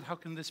 And she said, how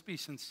can this be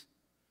since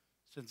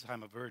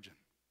I'm a virgin?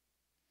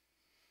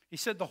 He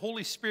said the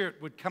Holy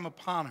Spirit would come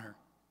upon her,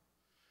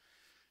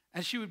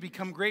 and she would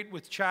become great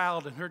with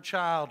child, and her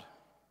child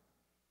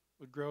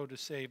would grow to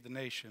save the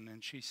nation.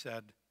 And she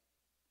said,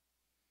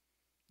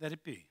 let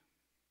it be.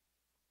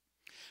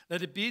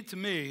 Let it be to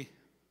me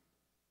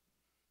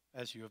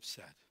as you have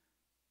said.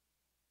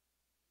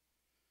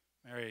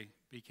 Mary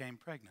became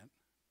pregnant.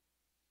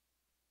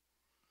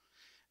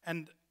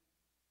 And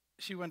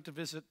she went to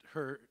visit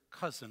her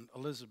cousin,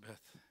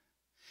 Elizabeth.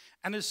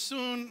 And as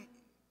soon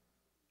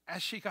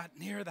as she got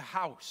near the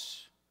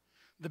house,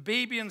 the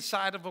baby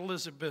inside of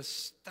Elizabeth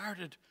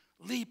started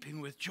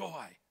leaping with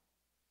joy.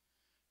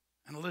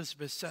 And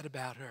Elizabeth said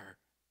about her,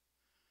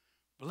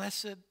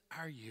 blessed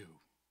are you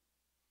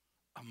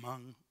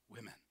among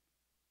women,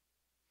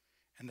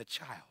 and the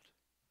child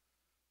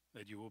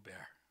that you will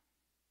bear.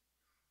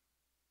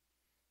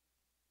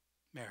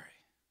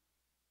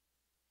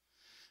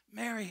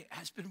 Mary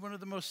has been one of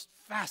the most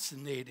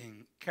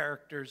fascinating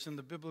characters in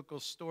the biblical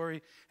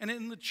story and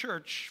in the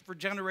church for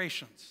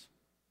generations.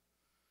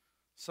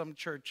 Some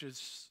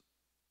churches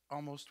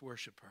almost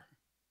worship her.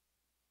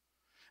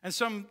 And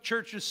some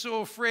churches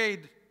so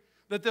afraid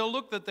that they'll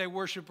look that they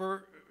worship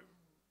her,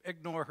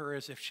 ignore her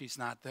as if she's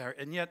not there.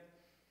 And yet,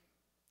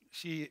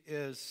 she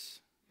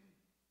is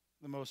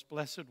the most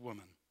blessed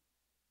woman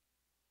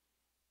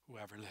who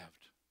ever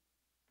lived.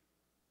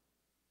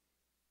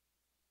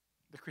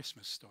 The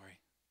Christmas story.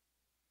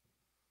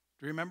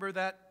 Do you remember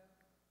that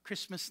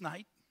Christmas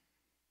night?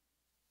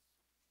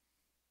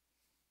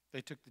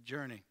 They took the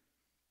journey.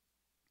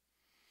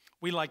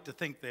 We like to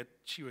think that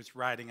she was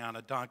riding on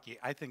a donkey.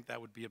 I think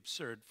that would be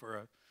absurd for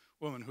a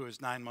woman who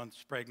is 9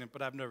 months pregnant,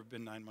 but I've never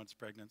been 9 months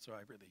pregnant, so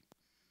I really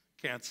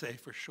can't say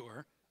for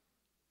sure.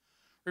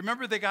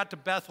 Remember, they got to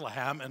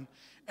Bethlehem,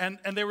 and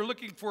they were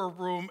looking for a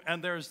room,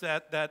 and there's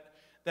that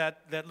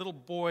little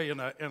boy in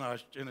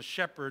a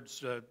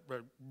shepherd's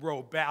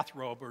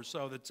bathrobe or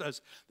so that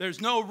says,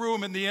 there's no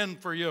room in the inn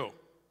for you.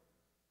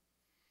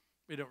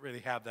 We don't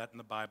really have that in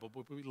the Bible,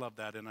 but we love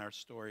that in our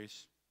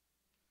stories.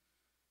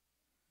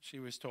 She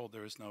was told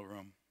there was no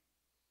room.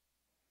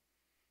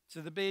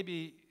 So the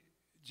baby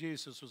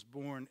Jesus was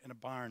born in a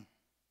barn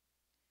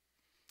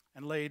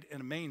and laid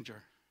in a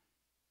manger,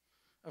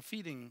 a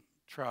feeding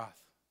trough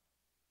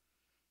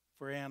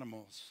for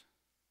animals.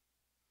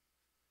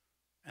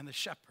 And the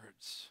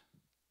shepherds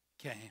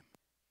came,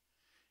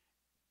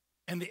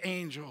 and the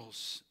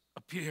angels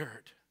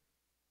appeared.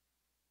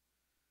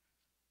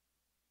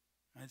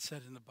 And it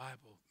said in the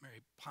Bible,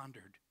 Mary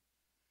pondered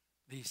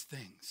these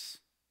things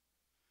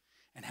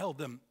and held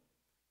them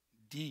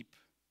deep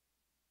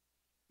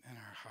in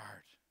her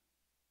heart.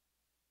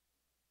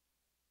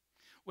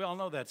 We all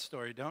know that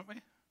story, don't we?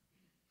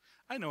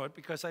 I know it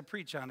because I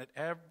preach on it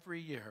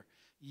every year,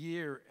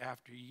 year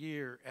after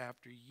year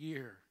after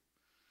year.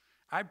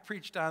 I've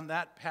preached on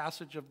that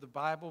passage of the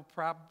Bible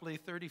probably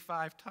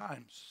 35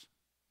 times.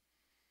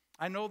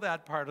 I know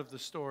that part of the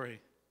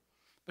story.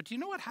 But do you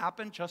know what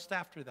happened just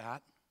after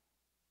that?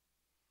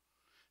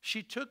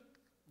 She took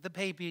the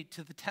baby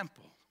to the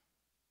temple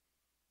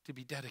to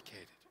be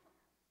dedicated.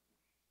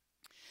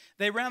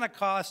 They ran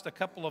across a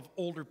couple of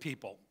older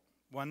people,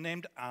 one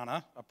named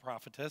Anna, a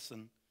prophetess,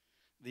 and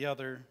the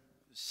other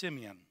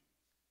Simeon.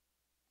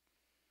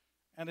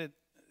 And it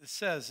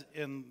says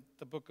in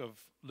the book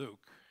of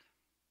Luke,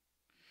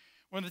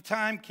 when the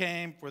time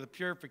came for the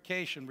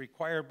purification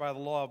required by the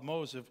law of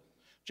Moses,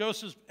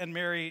 Joseph and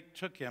Mary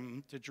took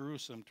him to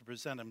Jerusalem to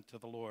present him to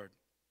the Lord.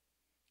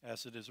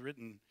 As it is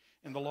written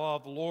in the law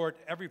of the Lord,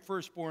 every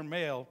firstborn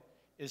male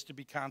is to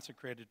be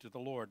consecrated to the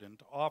Lord and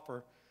to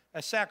offer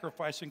a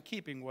sacrifice in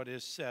keeping what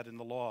is said in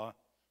the law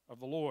of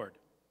the Lord,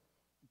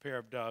 a pair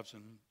of doves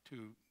and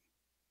 2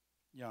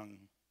 young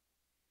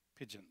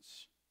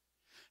pigeons.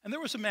 And there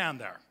was a man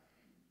there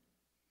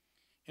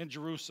in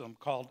Jerusalem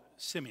called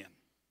Simeon,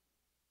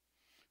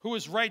 who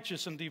was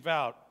righteous and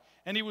devout,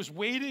 and he was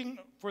waiting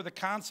for the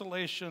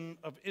consolation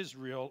of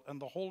Israel,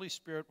 and the Holy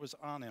Spirit was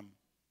on him.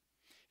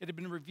 It had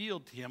been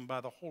revealed to him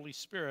by the Holy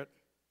Spirit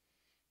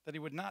that he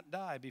would not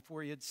die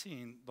before he had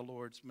seen the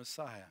Lord's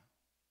Messiah.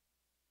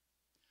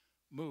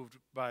 Moved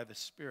by the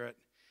Spirit,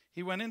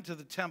 he went into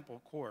the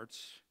temple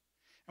courts,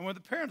 and when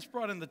the parents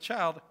brought in the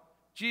child,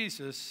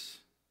 Jesus,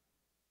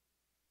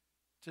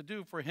 to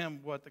do for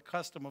him what the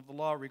custom of the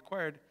law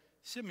required,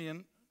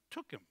 Simeon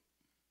took him.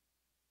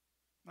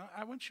 Now,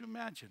 I want you to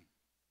imagine,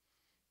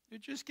 you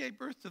just gave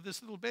birth to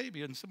this little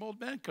baby, and some old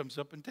man comes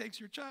up and takes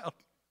your child.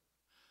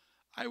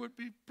 I would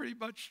be pretty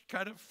much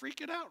kind of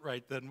freaking out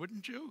right then,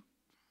 wouldn't you?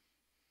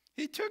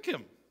 He took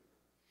him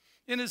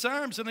in his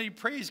arms and he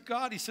praised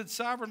God. He said,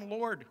 "Sovereign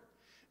Lord,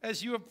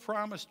 as you have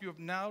promised, you have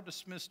now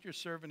dismissed your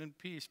servant in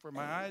peace, for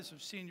my eyes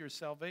have seen your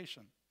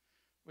salvation,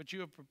 which you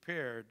have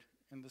prepared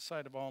in the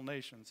sight of all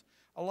nations,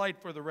 a light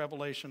for the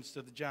revelations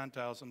to the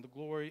Gentiles and the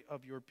glory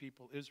of your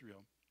people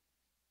Israel."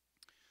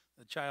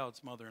 The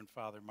child's mother and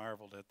father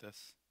marveled at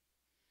this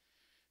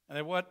and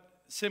at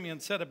what Simeon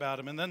said about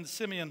him. And then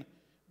Simeon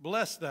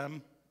blessed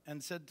them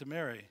and said to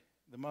Mary,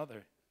 the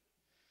mother,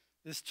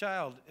 "This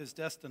child is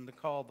destined to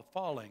cause the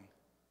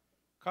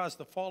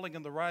falling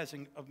and the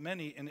rising of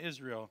many in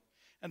Israel,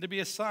 and to be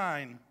a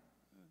sign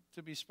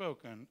to be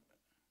spoken,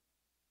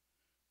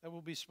 that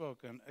will be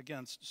spoken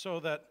against, so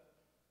that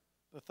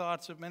the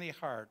thoughts of many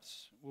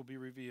hearts will be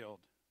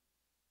revealed."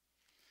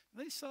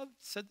 They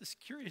said this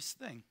curious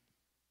thing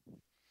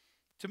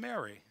to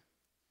Mary.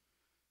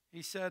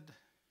 He said,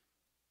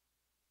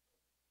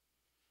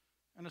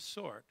 "And a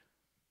sword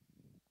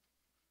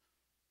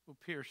will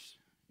pierce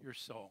your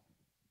soul."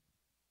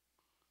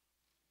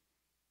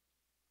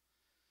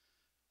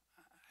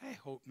 I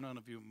hope none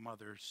of you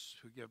mothers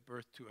who give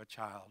birth to a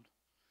child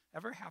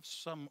ever have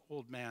some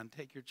old man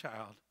take your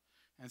child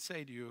and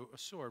say to you, "A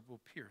sword will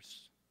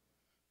pierce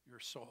your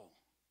soul."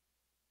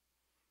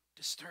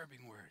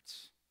 Disturbing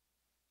words.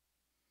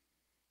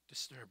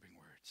 Disturbing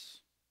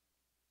words.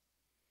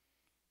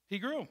 He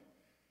grew.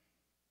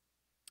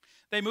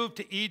 They moved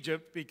to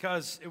Egypt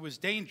because it was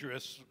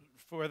dangerous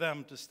for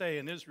them to stay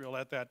in Israel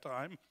at that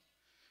time.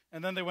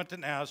 And then they went to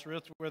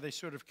Nazareth, where they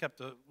sort of kept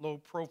a low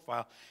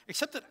profile,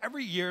 except that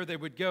every year they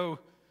would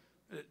go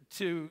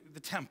to the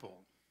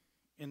temple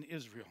in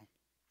Israel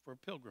for a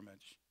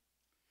pilgrimage.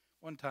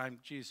 One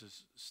time,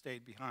 Jesus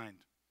stayed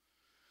behind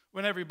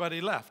when everybody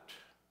left.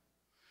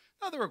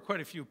 Now, there were quite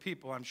a few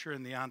people, I'm sure,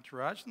 in the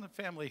entourage, and the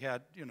family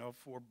had,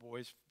 4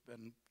 boys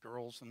and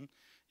girls, and,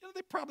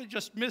 they probably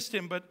just missed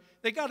him,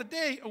 but they got a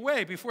day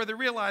away before they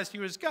realized he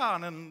was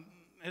gone, and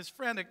his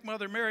frantic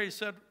mother, Mary,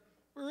 said,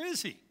 "Where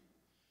is he?"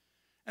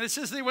 And it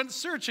says they went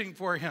searching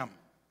for him.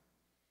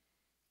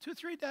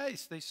 2-3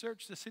 days, they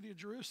searched the city of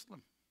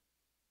Jerusalem.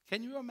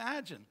 Can you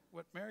imagine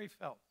what Mary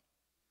felt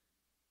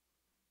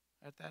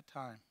at that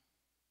time?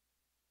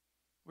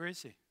 Where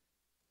is he?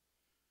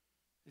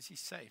 Is he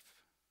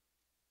safe?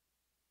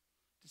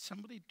 Did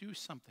somebody do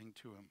something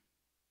to him?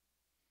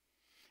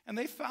 And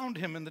they found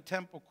him in the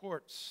temple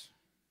courts,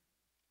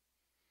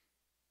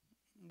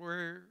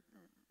 where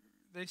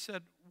they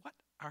said, "What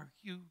are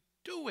you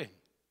doing?"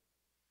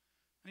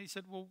 And he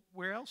said, "Well,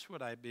 where else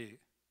would I be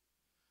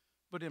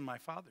but in my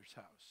Father's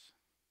house?"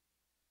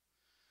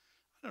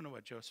 I don't know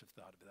what Joseph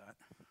thought of that.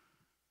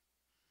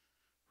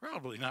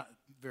 Probably not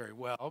very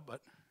well,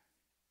 but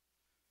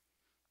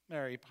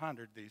Mary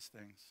pondered these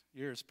things.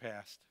 Years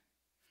passed.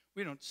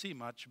 We don't see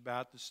much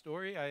about the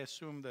story. I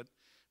assume that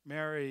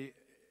Mary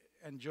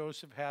and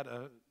Joseph had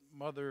a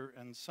mother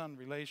and son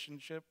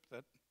relationship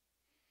that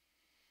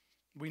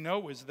we know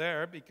was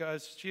there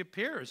because she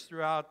appears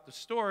throughout the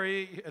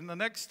story, and the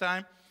next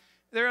time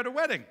they're at a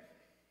wedding.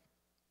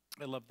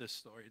 I love this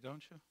story,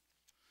 don't you?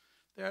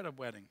 They're at a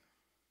wedding.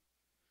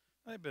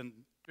 They've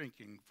been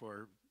drinking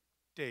for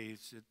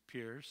days, it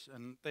appears,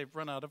 and they've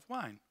run out of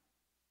wine.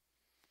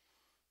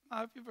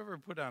 Now, if you've ever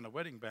put on a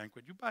wedding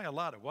banquet, you buy a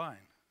lot of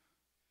wine.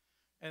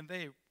 And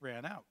they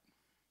ran out.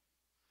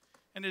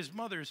 And his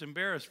mother's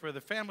embarrassed for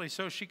the family,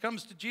 so she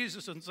comes to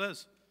Jesus and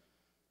says,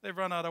 "They've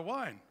run out of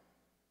wine."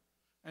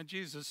 And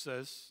Jesus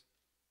says,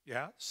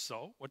 "Yeah,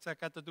 so? What's that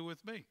got to do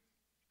with me?"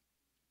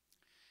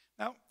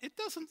 Now, it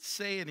doesn't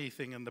say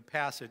anything in the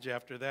passage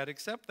after that,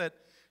 except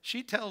that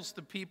she tells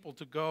the people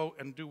to go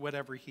and do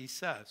whatever he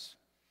says.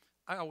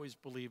 I always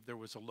believed there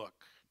was a look.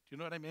 Do you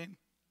know what I mean?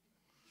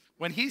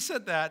 When he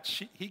said that,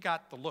 he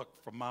got the look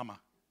from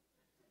Mama.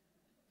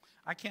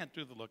 I can't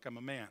do the look, I'm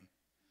a man.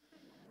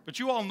 But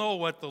you all know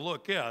what the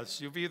look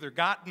is. You've either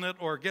gotten it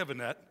or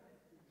given it.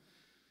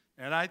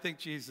 And I think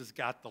Jesus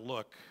got the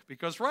look.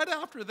 Because right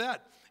after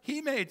that, he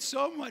made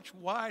so much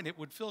wine it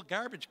would fill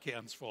garbage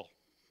cans full.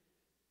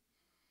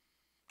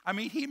 I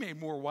mean, he made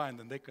more wine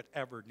than they could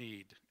ever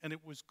need. And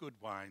it was good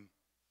wine.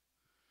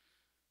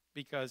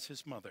 Because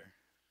his mother,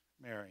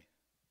 Mary,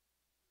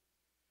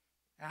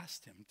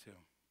 asked him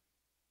to.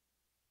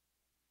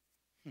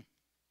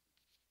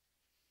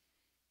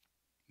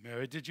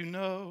 "Mary, did you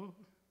know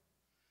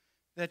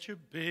that your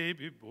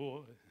baby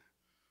boy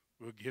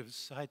will give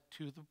sight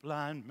to the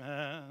blind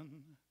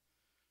man?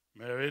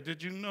 Mary,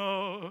 did you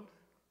know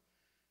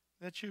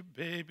that your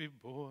baby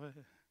boy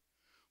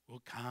will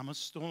calm a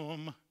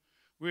storm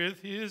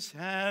with his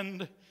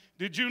hand?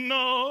 Did you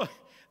know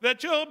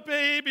that your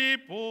baby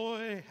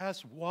boy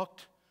has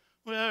walked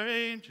where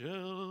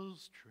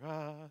angels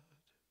trod?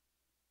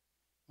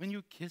 When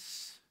you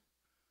kiss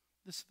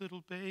this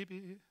little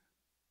baby,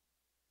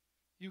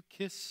 you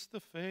kiss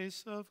the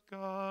face of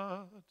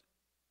God."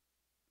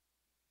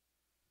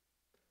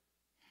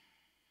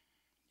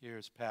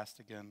 Years passed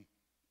again.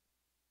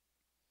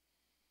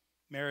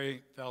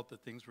 Mary felt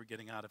that things were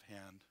getting out of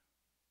hand.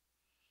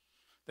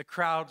 The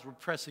crowds were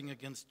pressing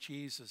against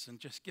Jesus and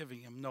just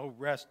giving him no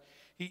rest.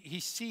 He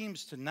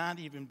seems to not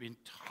even be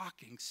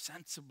talking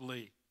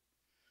sensibly.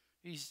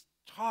 He's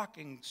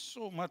talking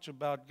so much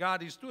about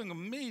God. He's doing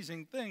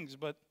amazing things,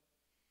 but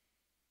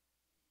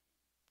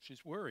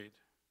she's worried.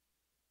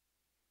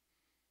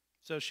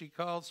 So she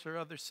calls her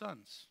other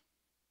sons,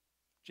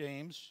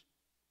 James,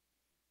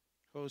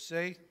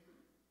 Jose,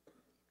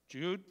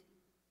 Jude,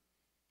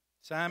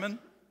 Simon.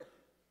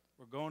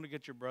 We're going to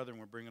get your brother and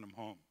we're bringing him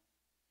home.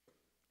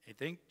 I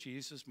think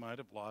Jesus might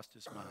have lost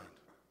his mind.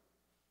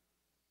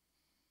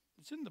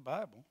 It's in the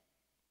Bible.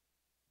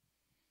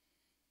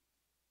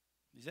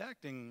 He's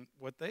acting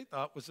what they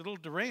thought was a little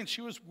deranged.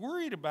 She was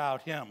worried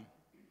about him,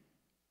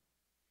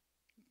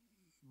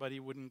 but he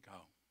wouldn't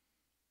go.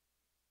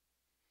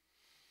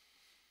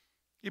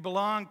 He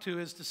belonged to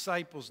his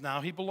disciples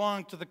now. He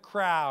belonged to the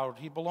crowd.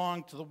 He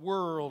belonged to the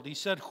world. He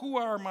said, "Who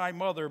are my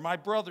mother, my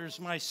brothers,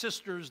 my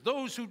sisters,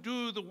 those who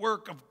do the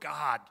work of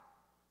God?"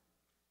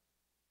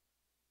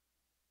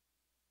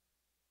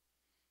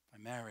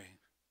 And Mary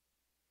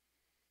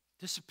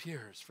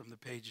disappears from the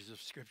pages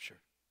of Scripture.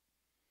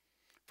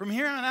 From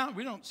here on out,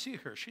 we don't see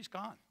her. She's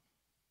gone.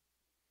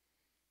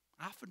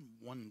 I often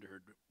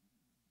wondered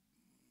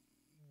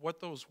what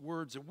those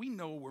words that we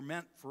know were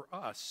meant for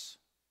us,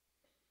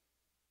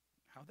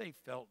 how they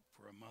felt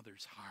for a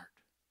mother's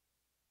heart.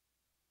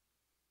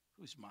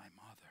 Who's my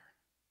mother?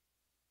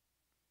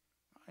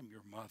 I'm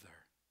your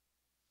mother.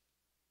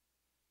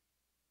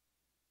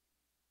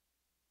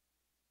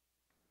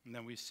 And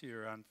then we see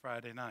her on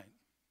Friday night.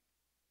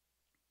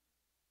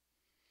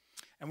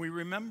 And we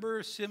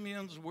remember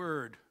Simeon's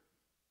word,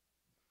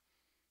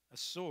 a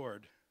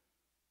sword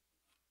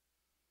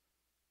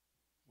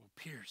will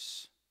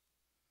pierce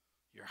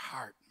your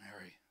heart,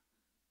 Mary.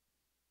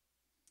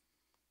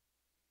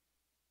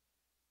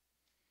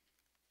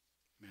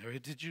 Mary,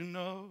 did you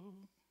know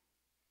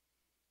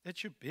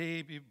that your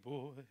baby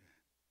boy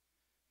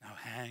now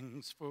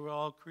hangs for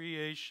all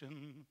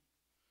creation?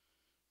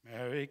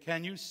 Mary,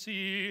 can you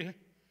see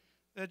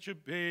that your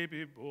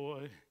baby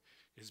boy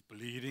is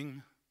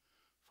bleeding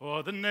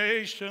for the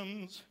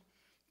nations?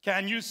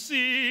 Can you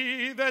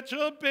see that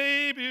your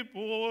baby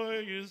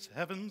boy is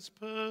heaven's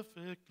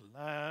perfect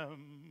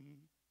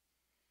lamb?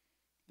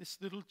 This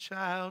little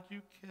child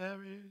you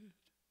carried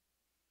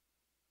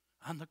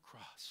on the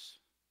cross,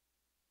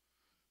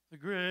 the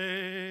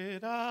great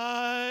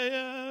I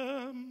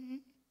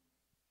am.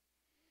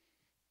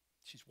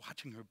 She's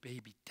watching her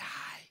baby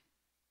die.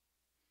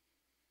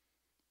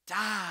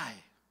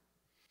 Die.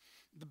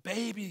 The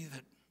baby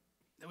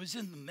that was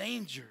in the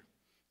manger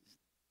is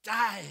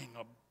dying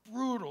a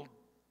brutal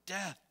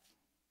death.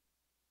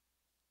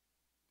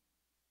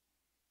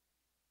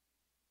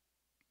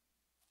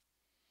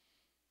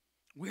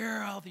 Where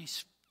are all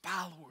these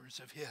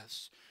followers of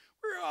his?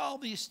 Where are all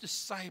these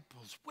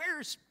disciples?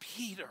 Where's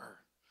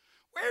Peter?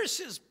 Where's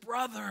his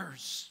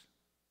brothers?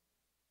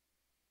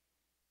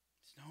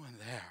 There's no one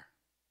there.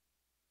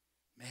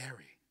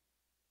 Mary,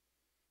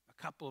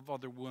 a couple of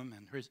other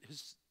women,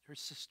 her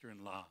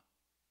sister-in-law,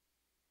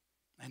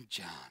 and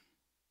John.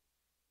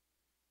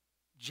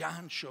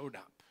 John showed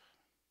up.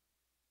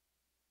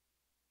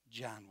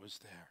 John was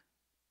there.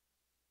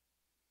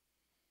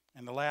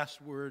 And the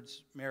last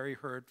words Mary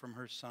heard from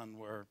her son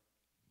were,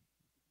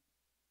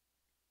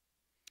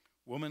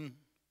 "Woman,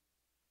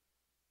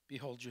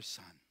 behold your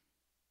son.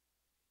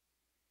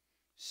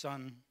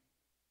 Son,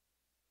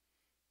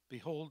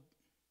 behold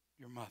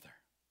your mother."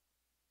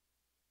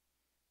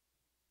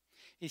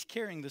 He's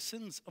carrying the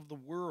sins of the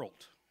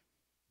world.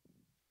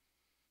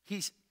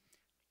 He's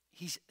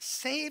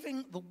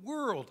saving the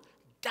world,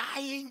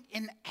 dying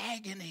in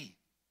agony.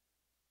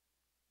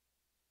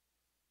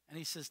 And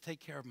he says, take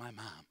care of my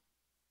mom.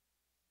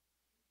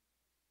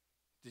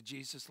 Did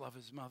Jesus love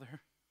his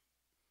mother?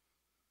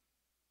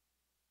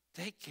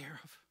 Take care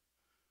of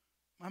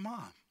my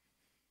mom.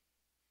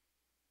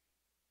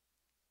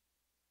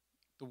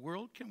 The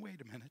world can wait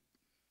a minute.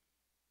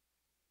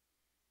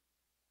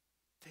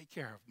 Take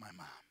care of my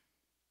mom.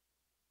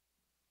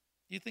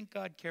 You think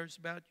God cares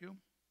about you?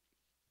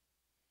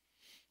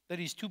 That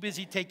he's too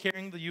busy taking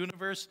care of the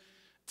universe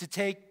to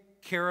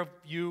take care of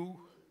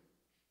you?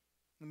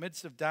 In the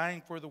midst of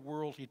dying for the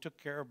world, he took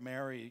care of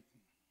Mary.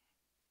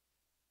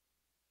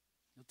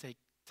 He'll take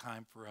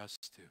time for us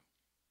too.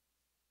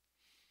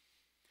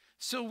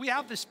 So we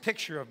have this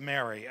picture of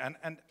Mary,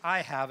 and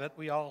I have it,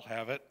 we all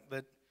have it,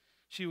 that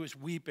she was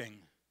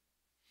weeping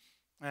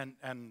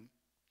and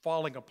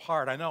falling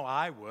apart. I know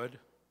I would.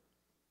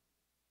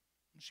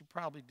 She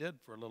probably did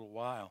for a little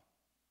while.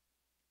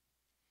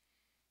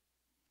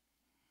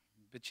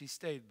 But she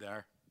stayed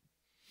there.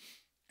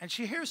 And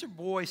she hears her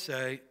boy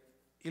say,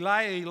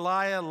 Eli,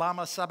 Eli,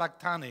 lama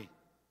sabachthani,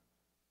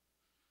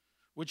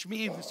 which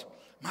means,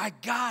 my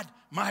God,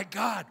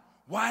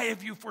 why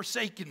have you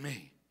forsaken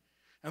me?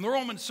 And the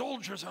Roman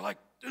soldiers are like,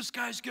 this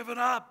guy's given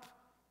up.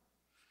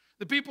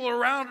 The people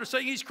around are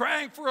saying he's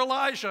crying for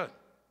Elijah.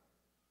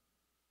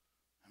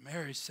 And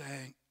Mary's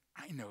saying,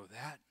 I know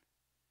that.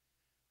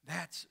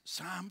 That's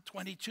Psalm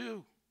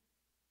 22.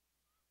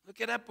 Look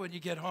it up when you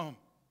get home.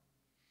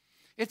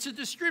 It's a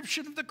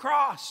description of the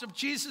cross, of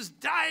Jesus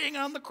dying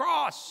on the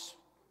cross.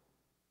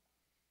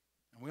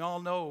 And we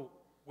all know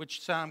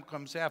which psalm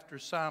comes after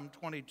Psalm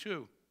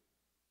 22.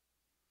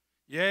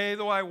 Yea,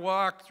 though I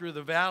walk through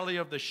the valley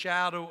of the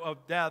shadow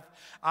of death,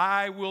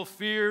 I will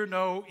fear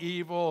no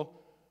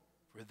evil,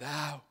 for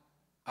thou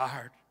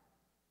art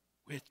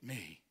with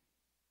me.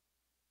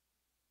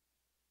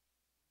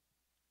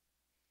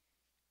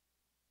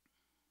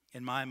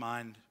 In my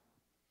mind,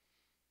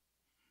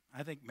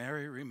 I think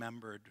Mary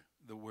remembered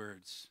the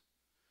words.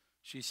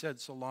 She said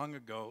so long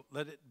ago,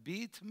 let it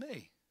be to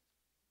me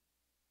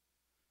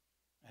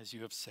as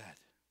you have said.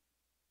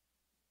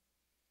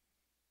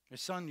 Her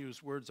son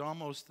used words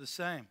almost the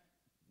same.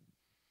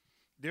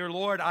 Dear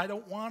Lord, I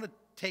don't want to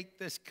take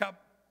this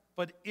cup,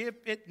 but if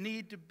it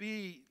need to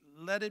be,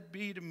 let it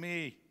be to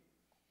me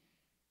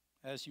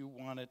as you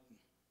want it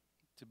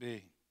to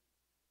be.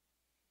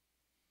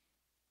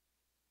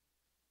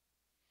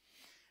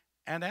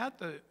 And at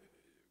the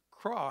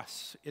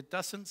cross, it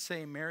doesn't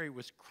say Mary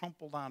was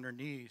crumpled on her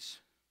knees,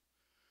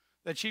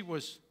 that she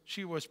was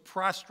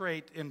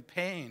prostrate in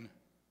pain.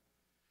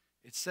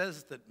 It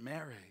says that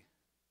Mary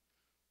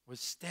was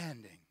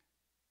standing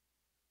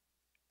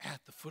at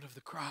the foot of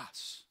the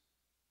cross.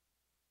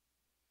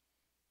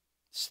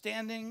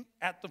 Standing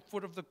at the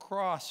foot of the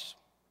cross.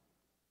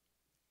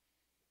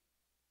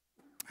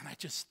 And I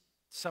just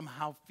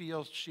somehow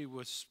feel she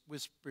was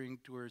whispering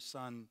to her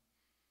son,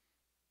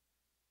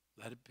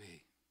 let it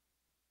be.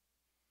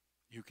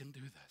 You can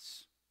do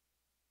this.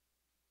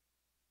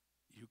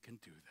 You can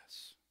do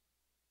this.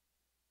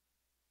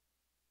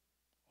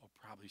 Oh,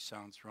 probably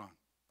sounds wrong.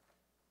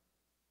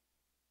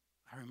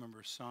 I remember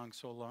a song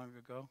so long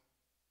ago,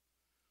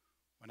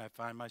 when I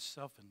find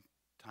myself in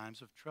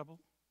times of trouble.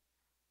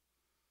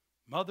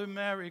 Mother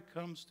Mary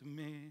comes to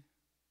me,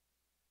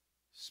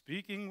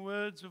 speaking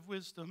words of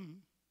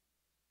wisdom.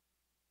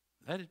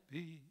 Let it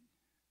be.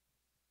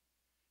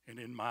 And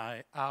in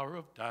my hour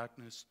of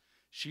darkness,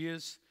 she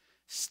is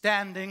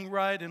standing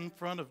right in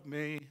front of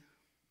me,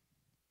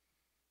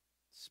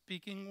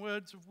 speaking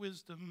words of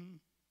wisdom.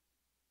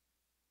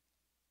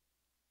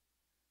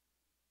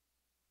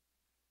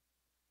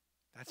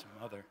 That's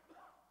a mother.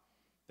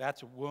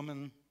 That's a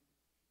woman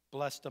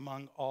blessed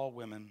among all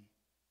women.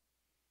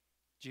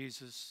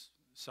 Jesus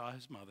saw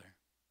his mother.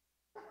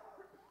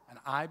 And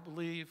I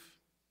believe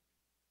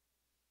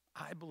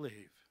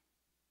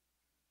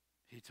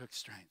he took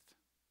strength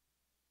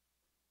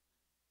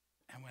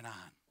and went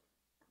on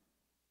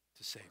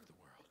to save the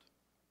world.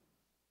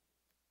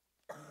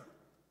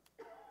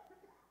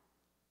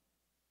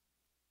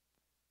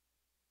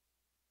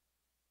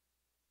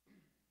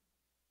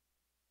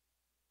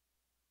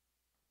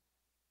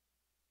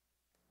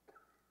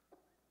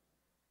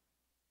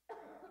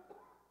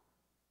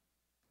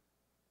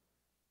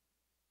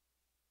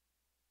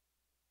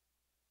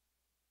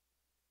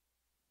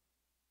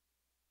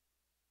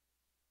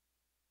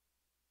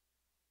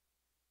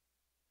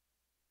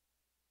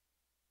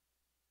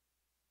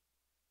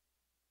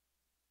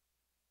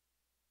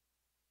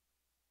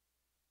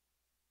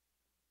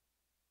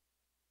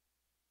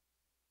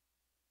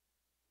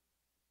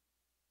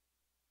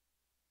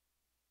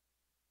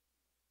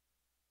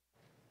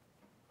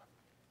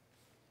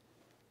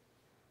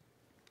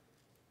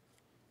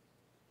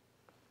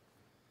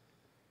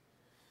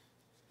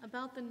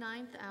 About the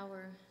 9th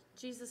hour,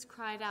 Jesus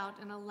cried out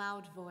in a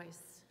loud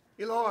voice,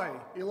 Eloi,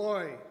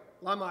 Eloi,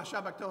 lama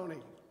sabachthani.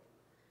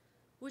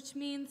 which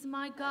means,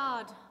 my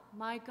God,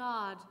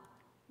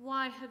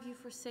 why have you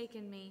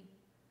forsaken me?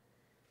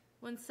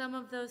 When some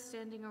of those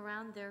standing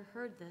around there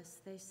heard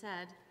this, they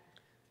said,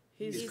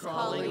 He's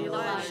calling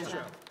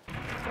Elijah.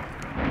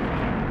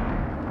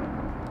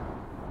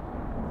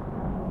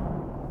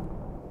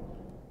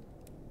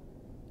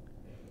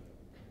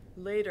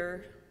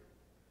 Later,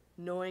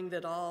 knowing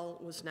that all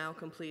was now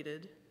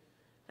completed,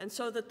 and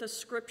so that the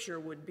scripture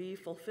would be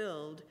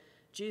fulfilled,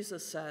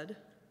 Jesus said,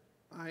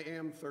 I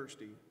am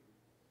thirsty.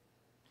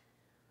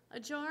 A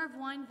jar of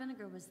wine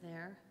vinegar was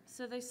there,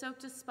 so they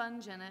soaked a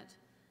sponge in it,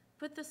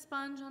 put the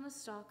sponge on a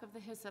stalk of the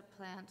hyssop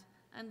plant,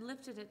 and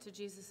lifted it to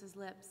Jesus'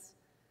 lips.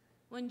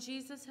 When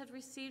Jesus had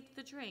received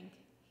the drink,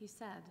 he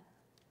said,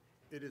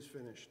 It is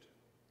finished.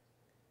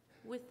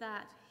 With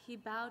that, he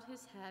bowed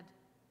his head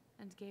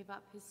and gave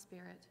up his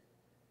spirit.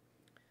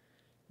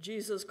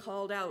 Jesus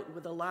called out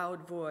with a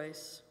loud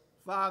voice,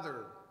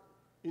 Father,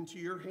 into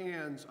your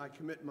hands I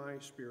commit my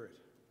spirit.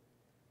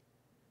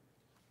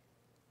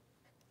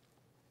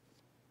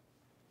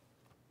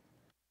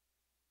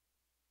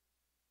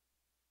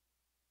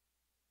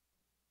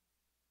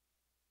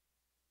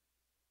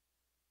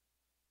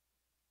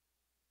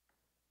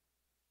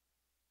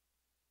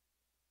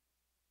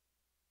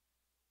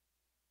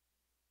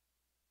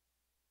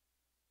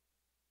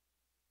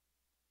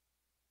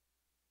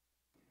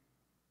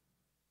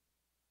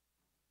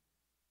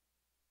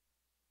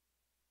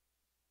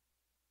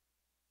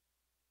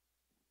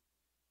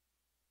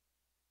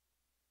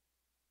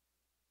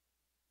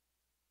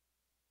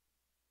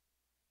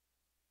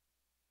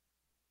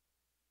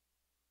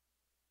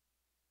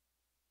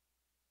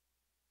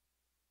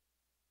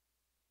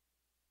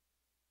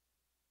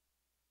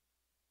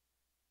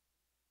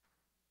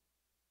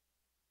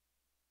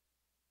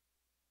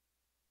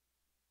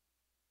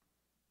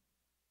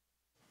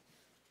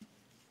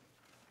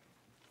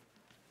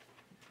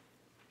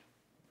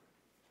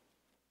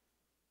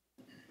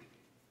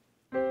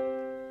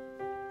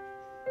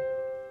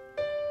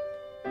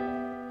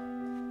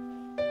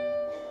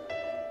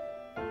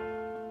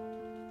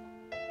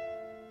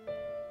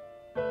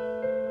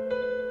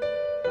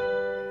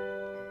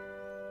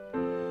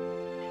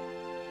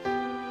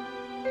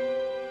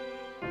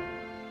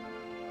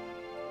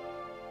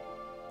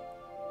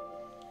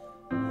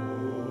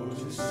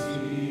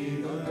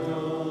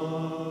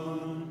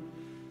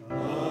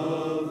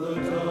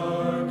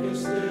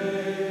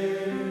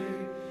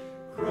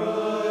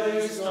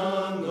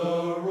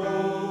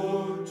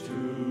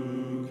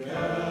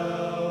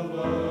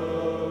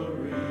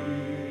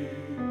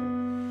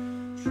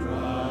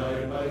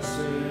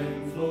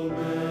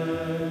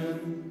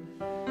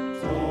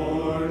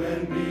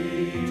 Took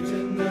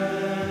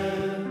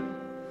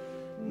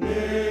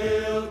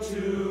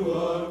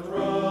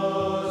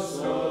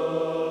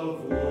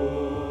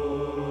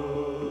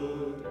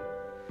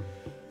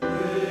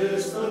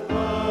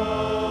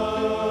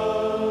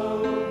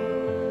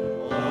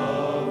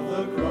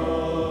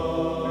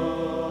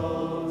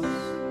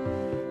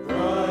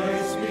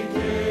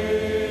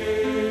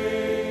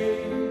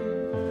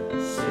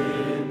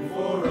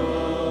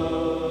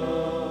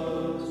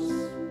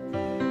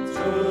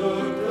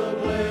the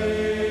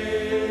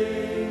blame.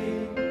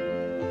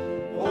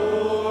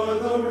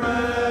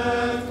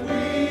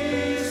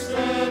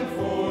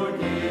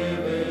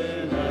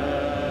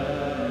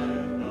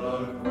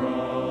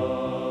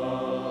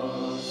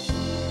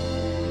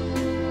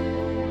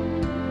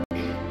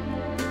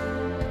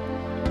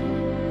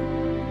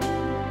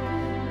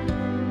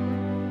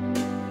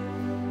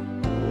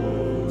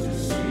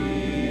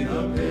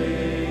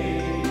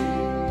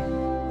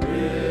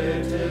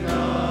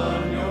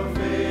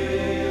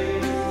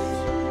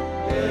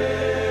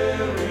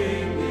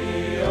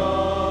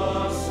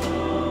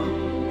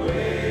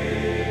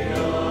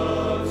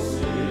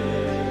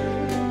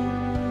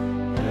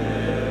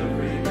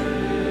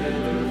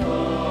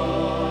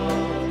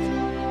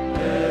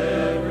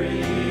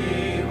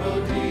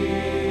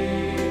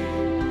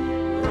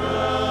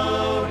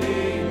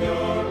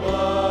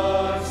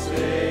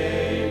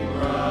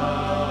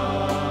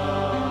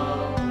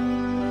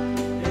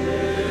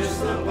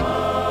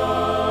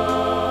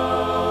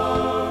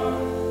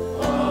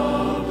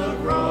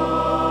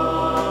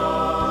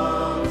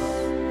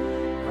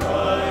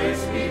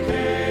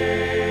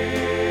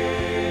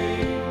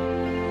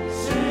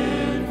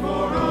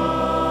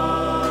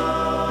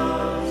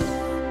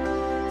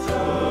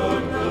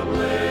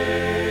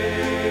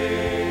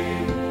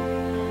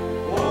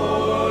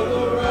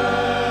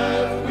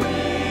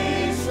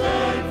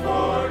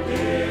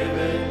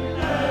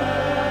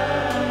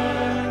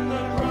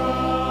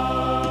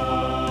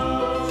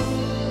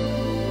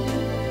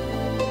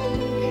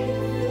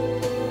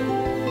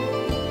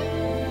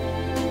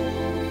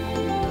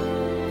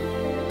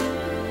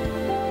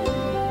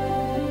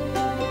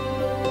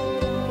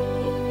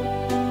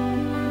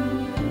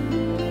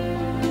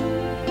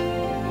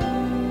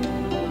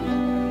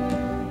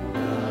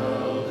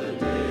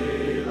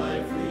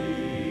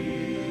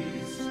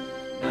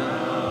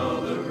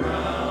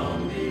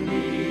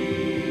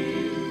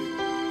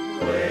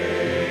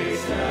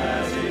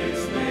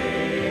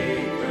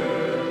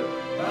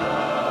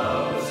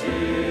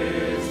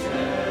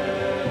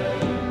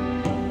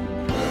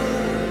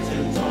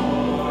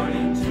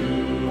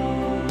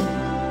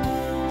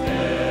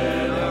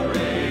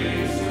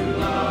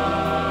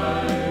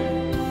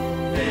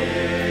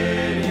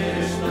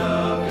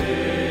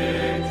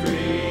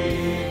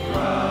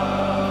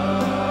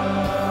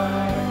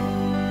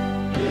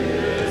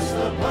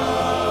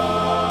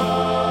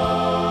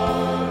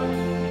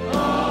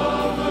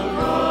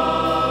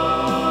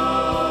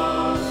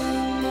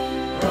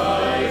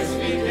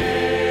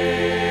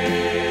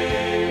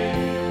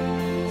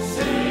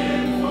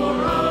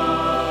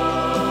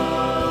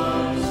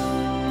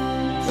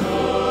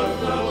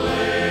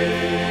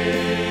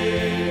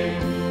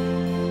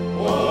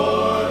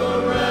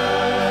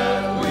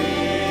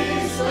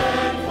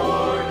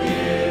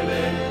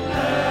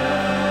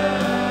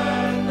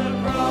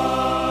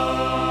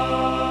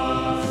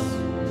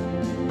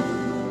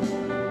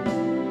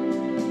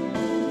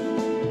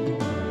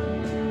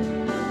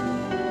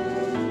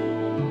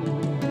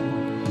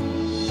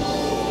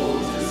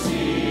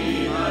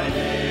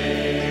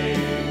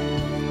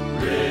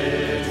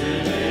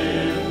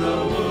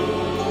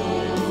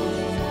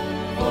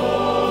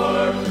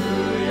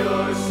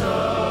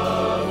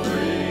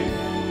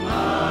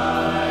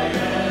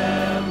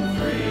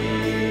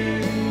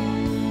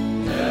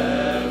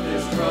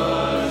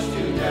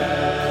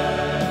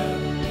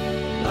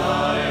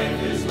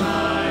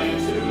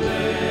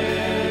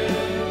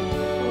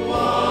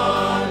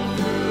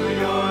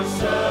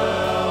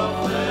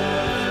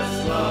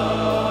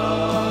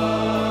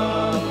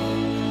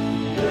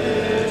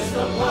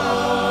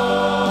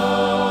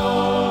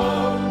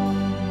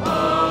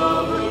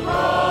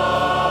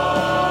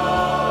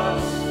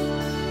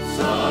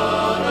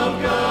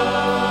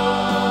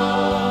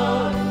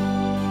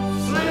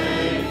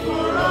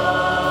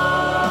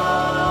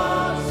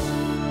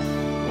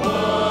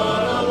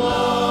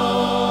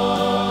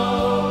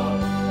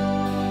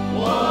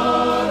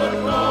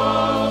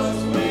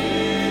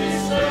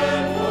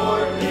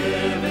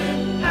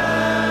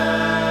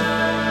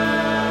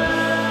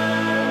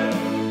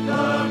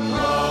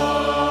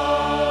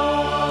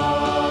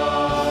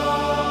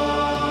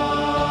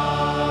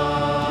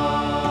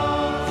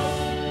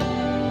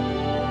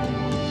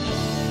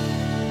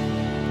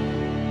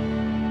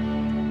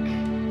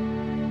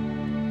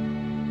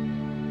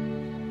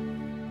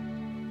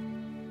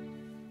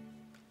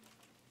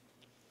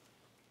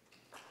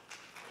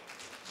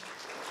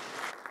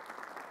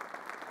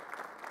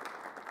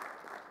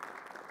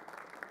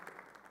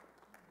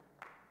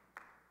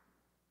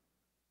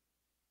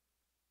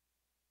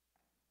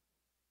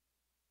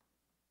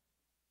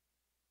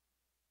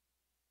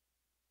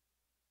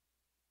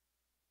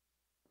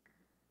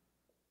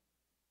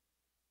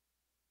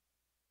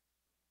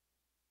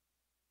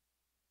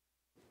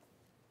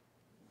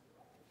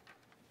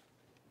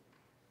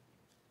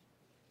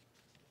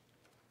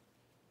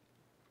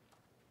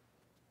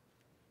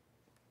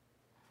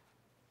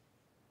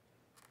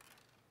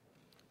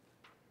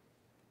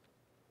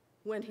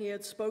 When he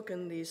had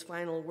spoken these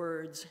final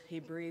words, he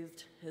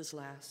breathed his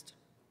last.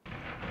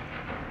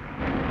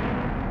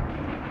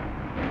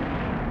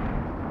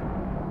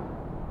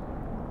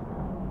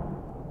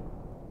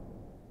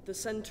 The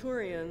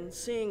centurion,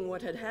 seeing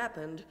what had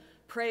happened,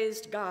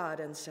 praised God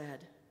and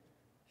said,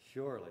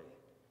 "Surely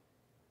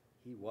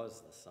he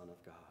was the Son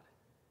of God."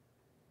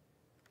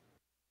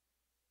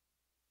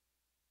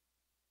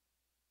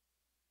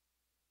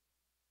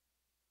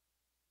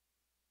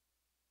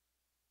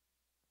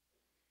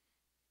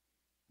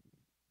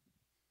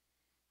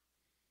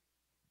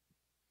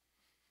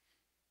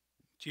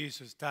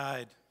 Jesus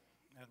died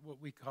at what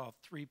we call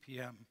 3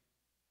 p.m.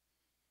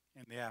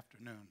 in the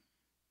afternoon.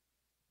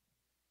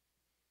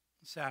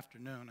 This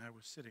afternoon, I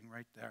was sitting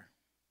right there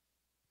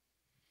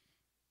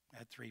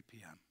at 3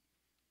 p.m.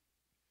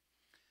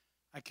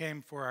 I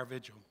came for our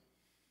vigil,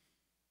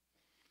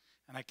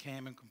 and I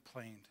came and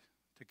complained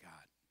to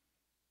God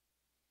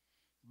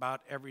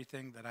about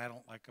everything that I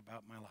don't like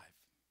about my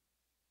life.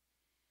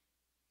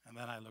 And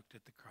then I looked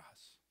at the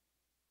cross,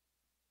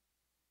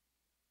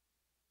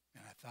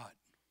 and I thought,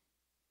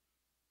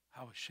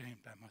 how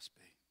ashamed I must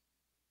be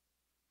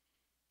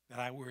that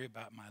I worry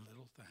about my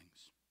little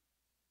things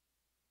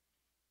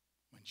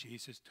when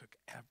Jesus took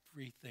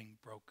everything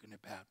broken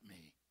about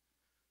me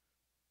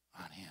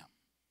on him.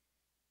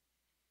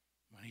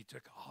 When he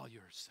took all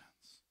your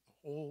sins, the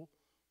whole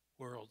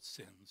world's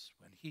sins,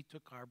 when he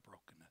took our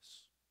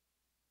brokenness.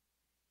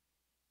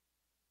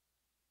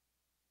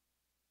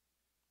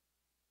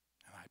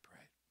 And I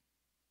prayed,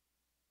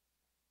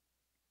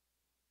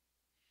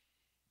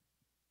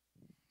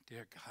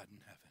 dear God in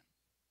heaven,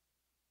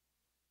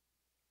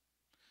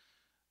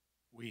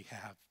 we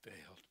have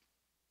failed.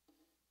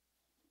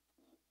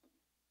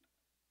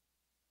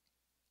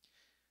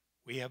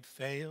 We have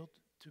failed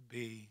to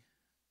be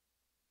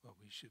what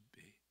we should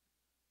be.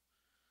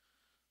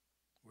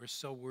 We're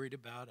so worried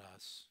about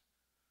us.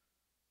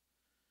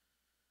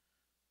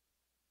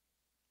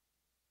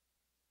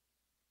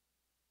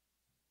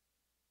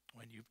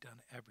 When you've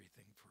done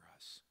everything for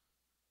us.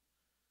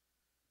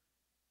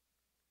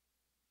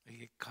 We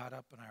get caught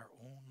up in our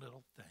own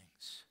little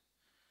things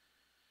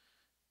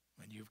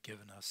when you've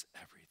given us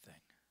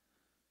everything.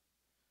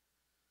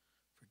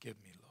 Forgive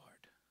me,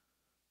 Lord.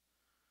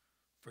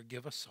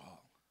 Forgive us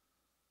all.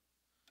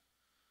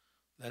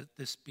 Let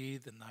this be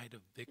the night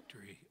of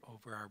victory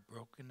over our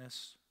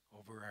brokenness,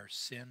 over our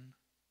sin.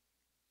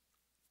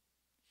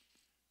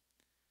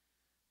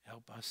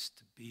 Help us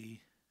to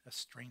be a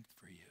strength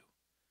for you,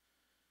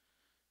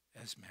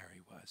 as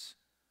Mary was.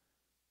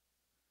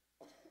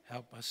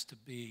 Help us to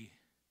be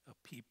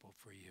a people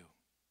for you.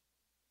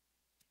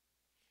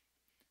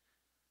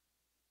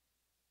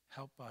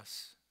 Help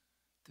us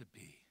to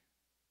be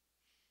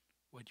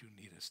what you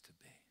need us to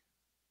be.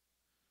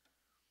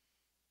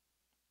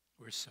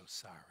 We're so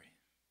sorry.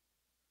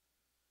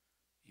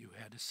 You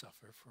had to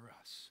suffer for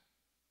us.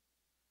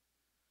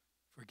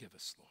 Forgive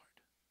us, Lord.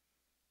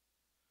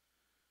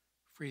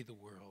 Free the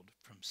world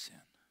from sin.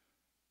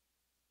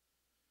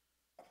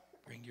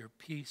 Bring your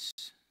peace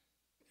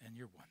and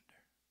your wonder.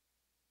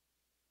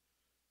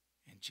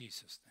 In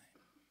Jesus'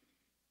 name.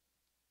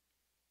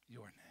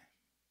 Your name.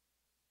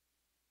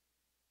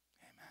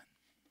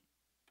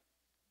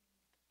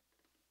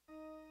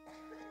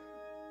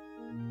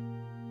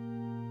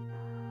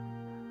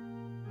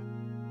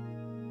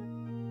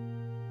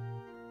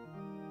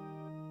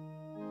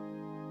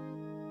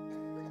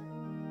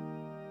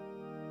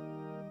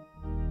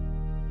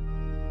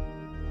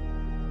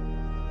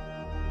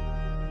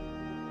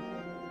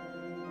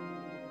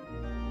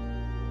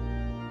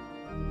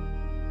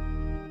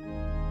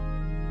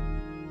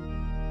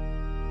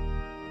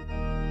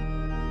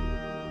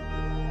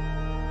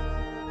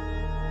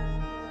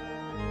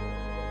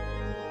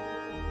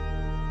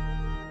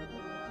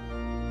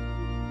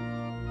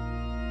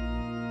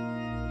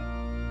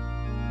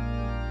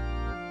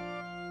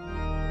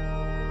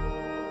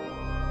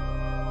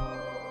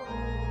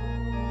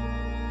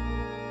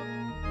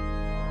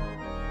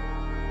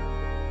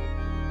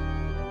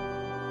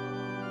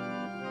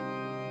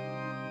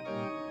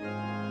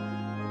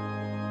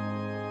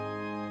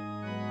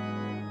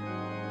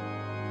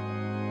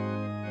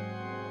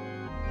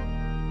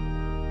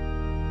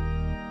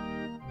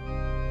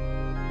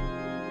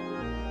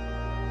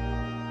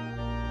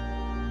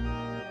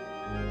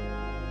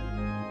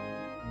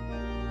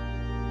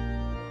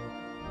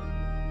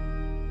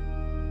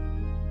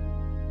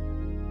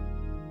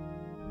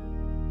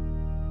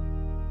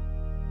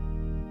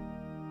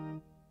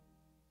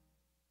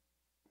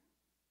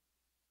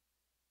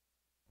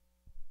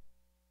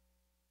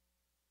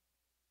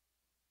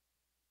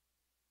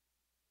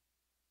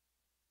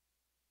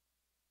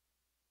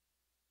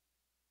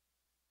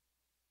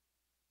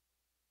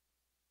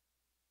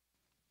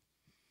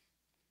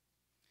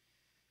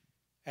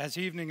 As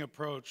evening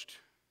approached,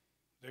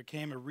 there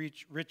came a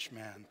rich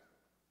man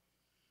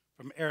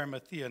from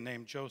Arimathea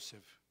named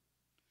Joseph,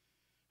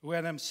 who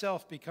had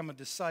himself become a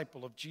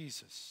disciple of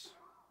Jesus.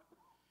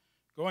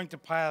 Going to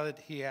Pilate,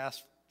 he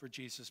asked for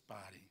Jesus'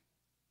 body,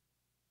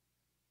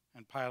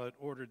 and Pilate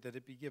ordered that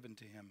it be given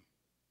to him.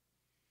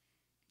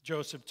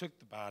 Joseph took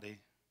the body,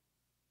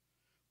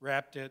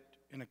 wrapped it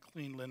in a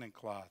clean linen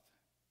cloth,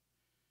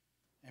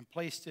 and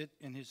placed it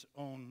in his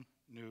own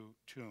new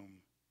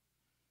tomb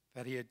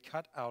that he had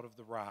cut out of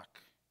the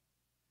rock.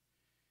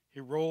 He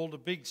rolled a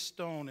big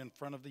stone in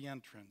front of the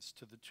entrance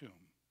to the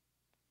tomb,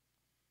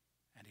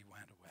 and he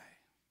went away.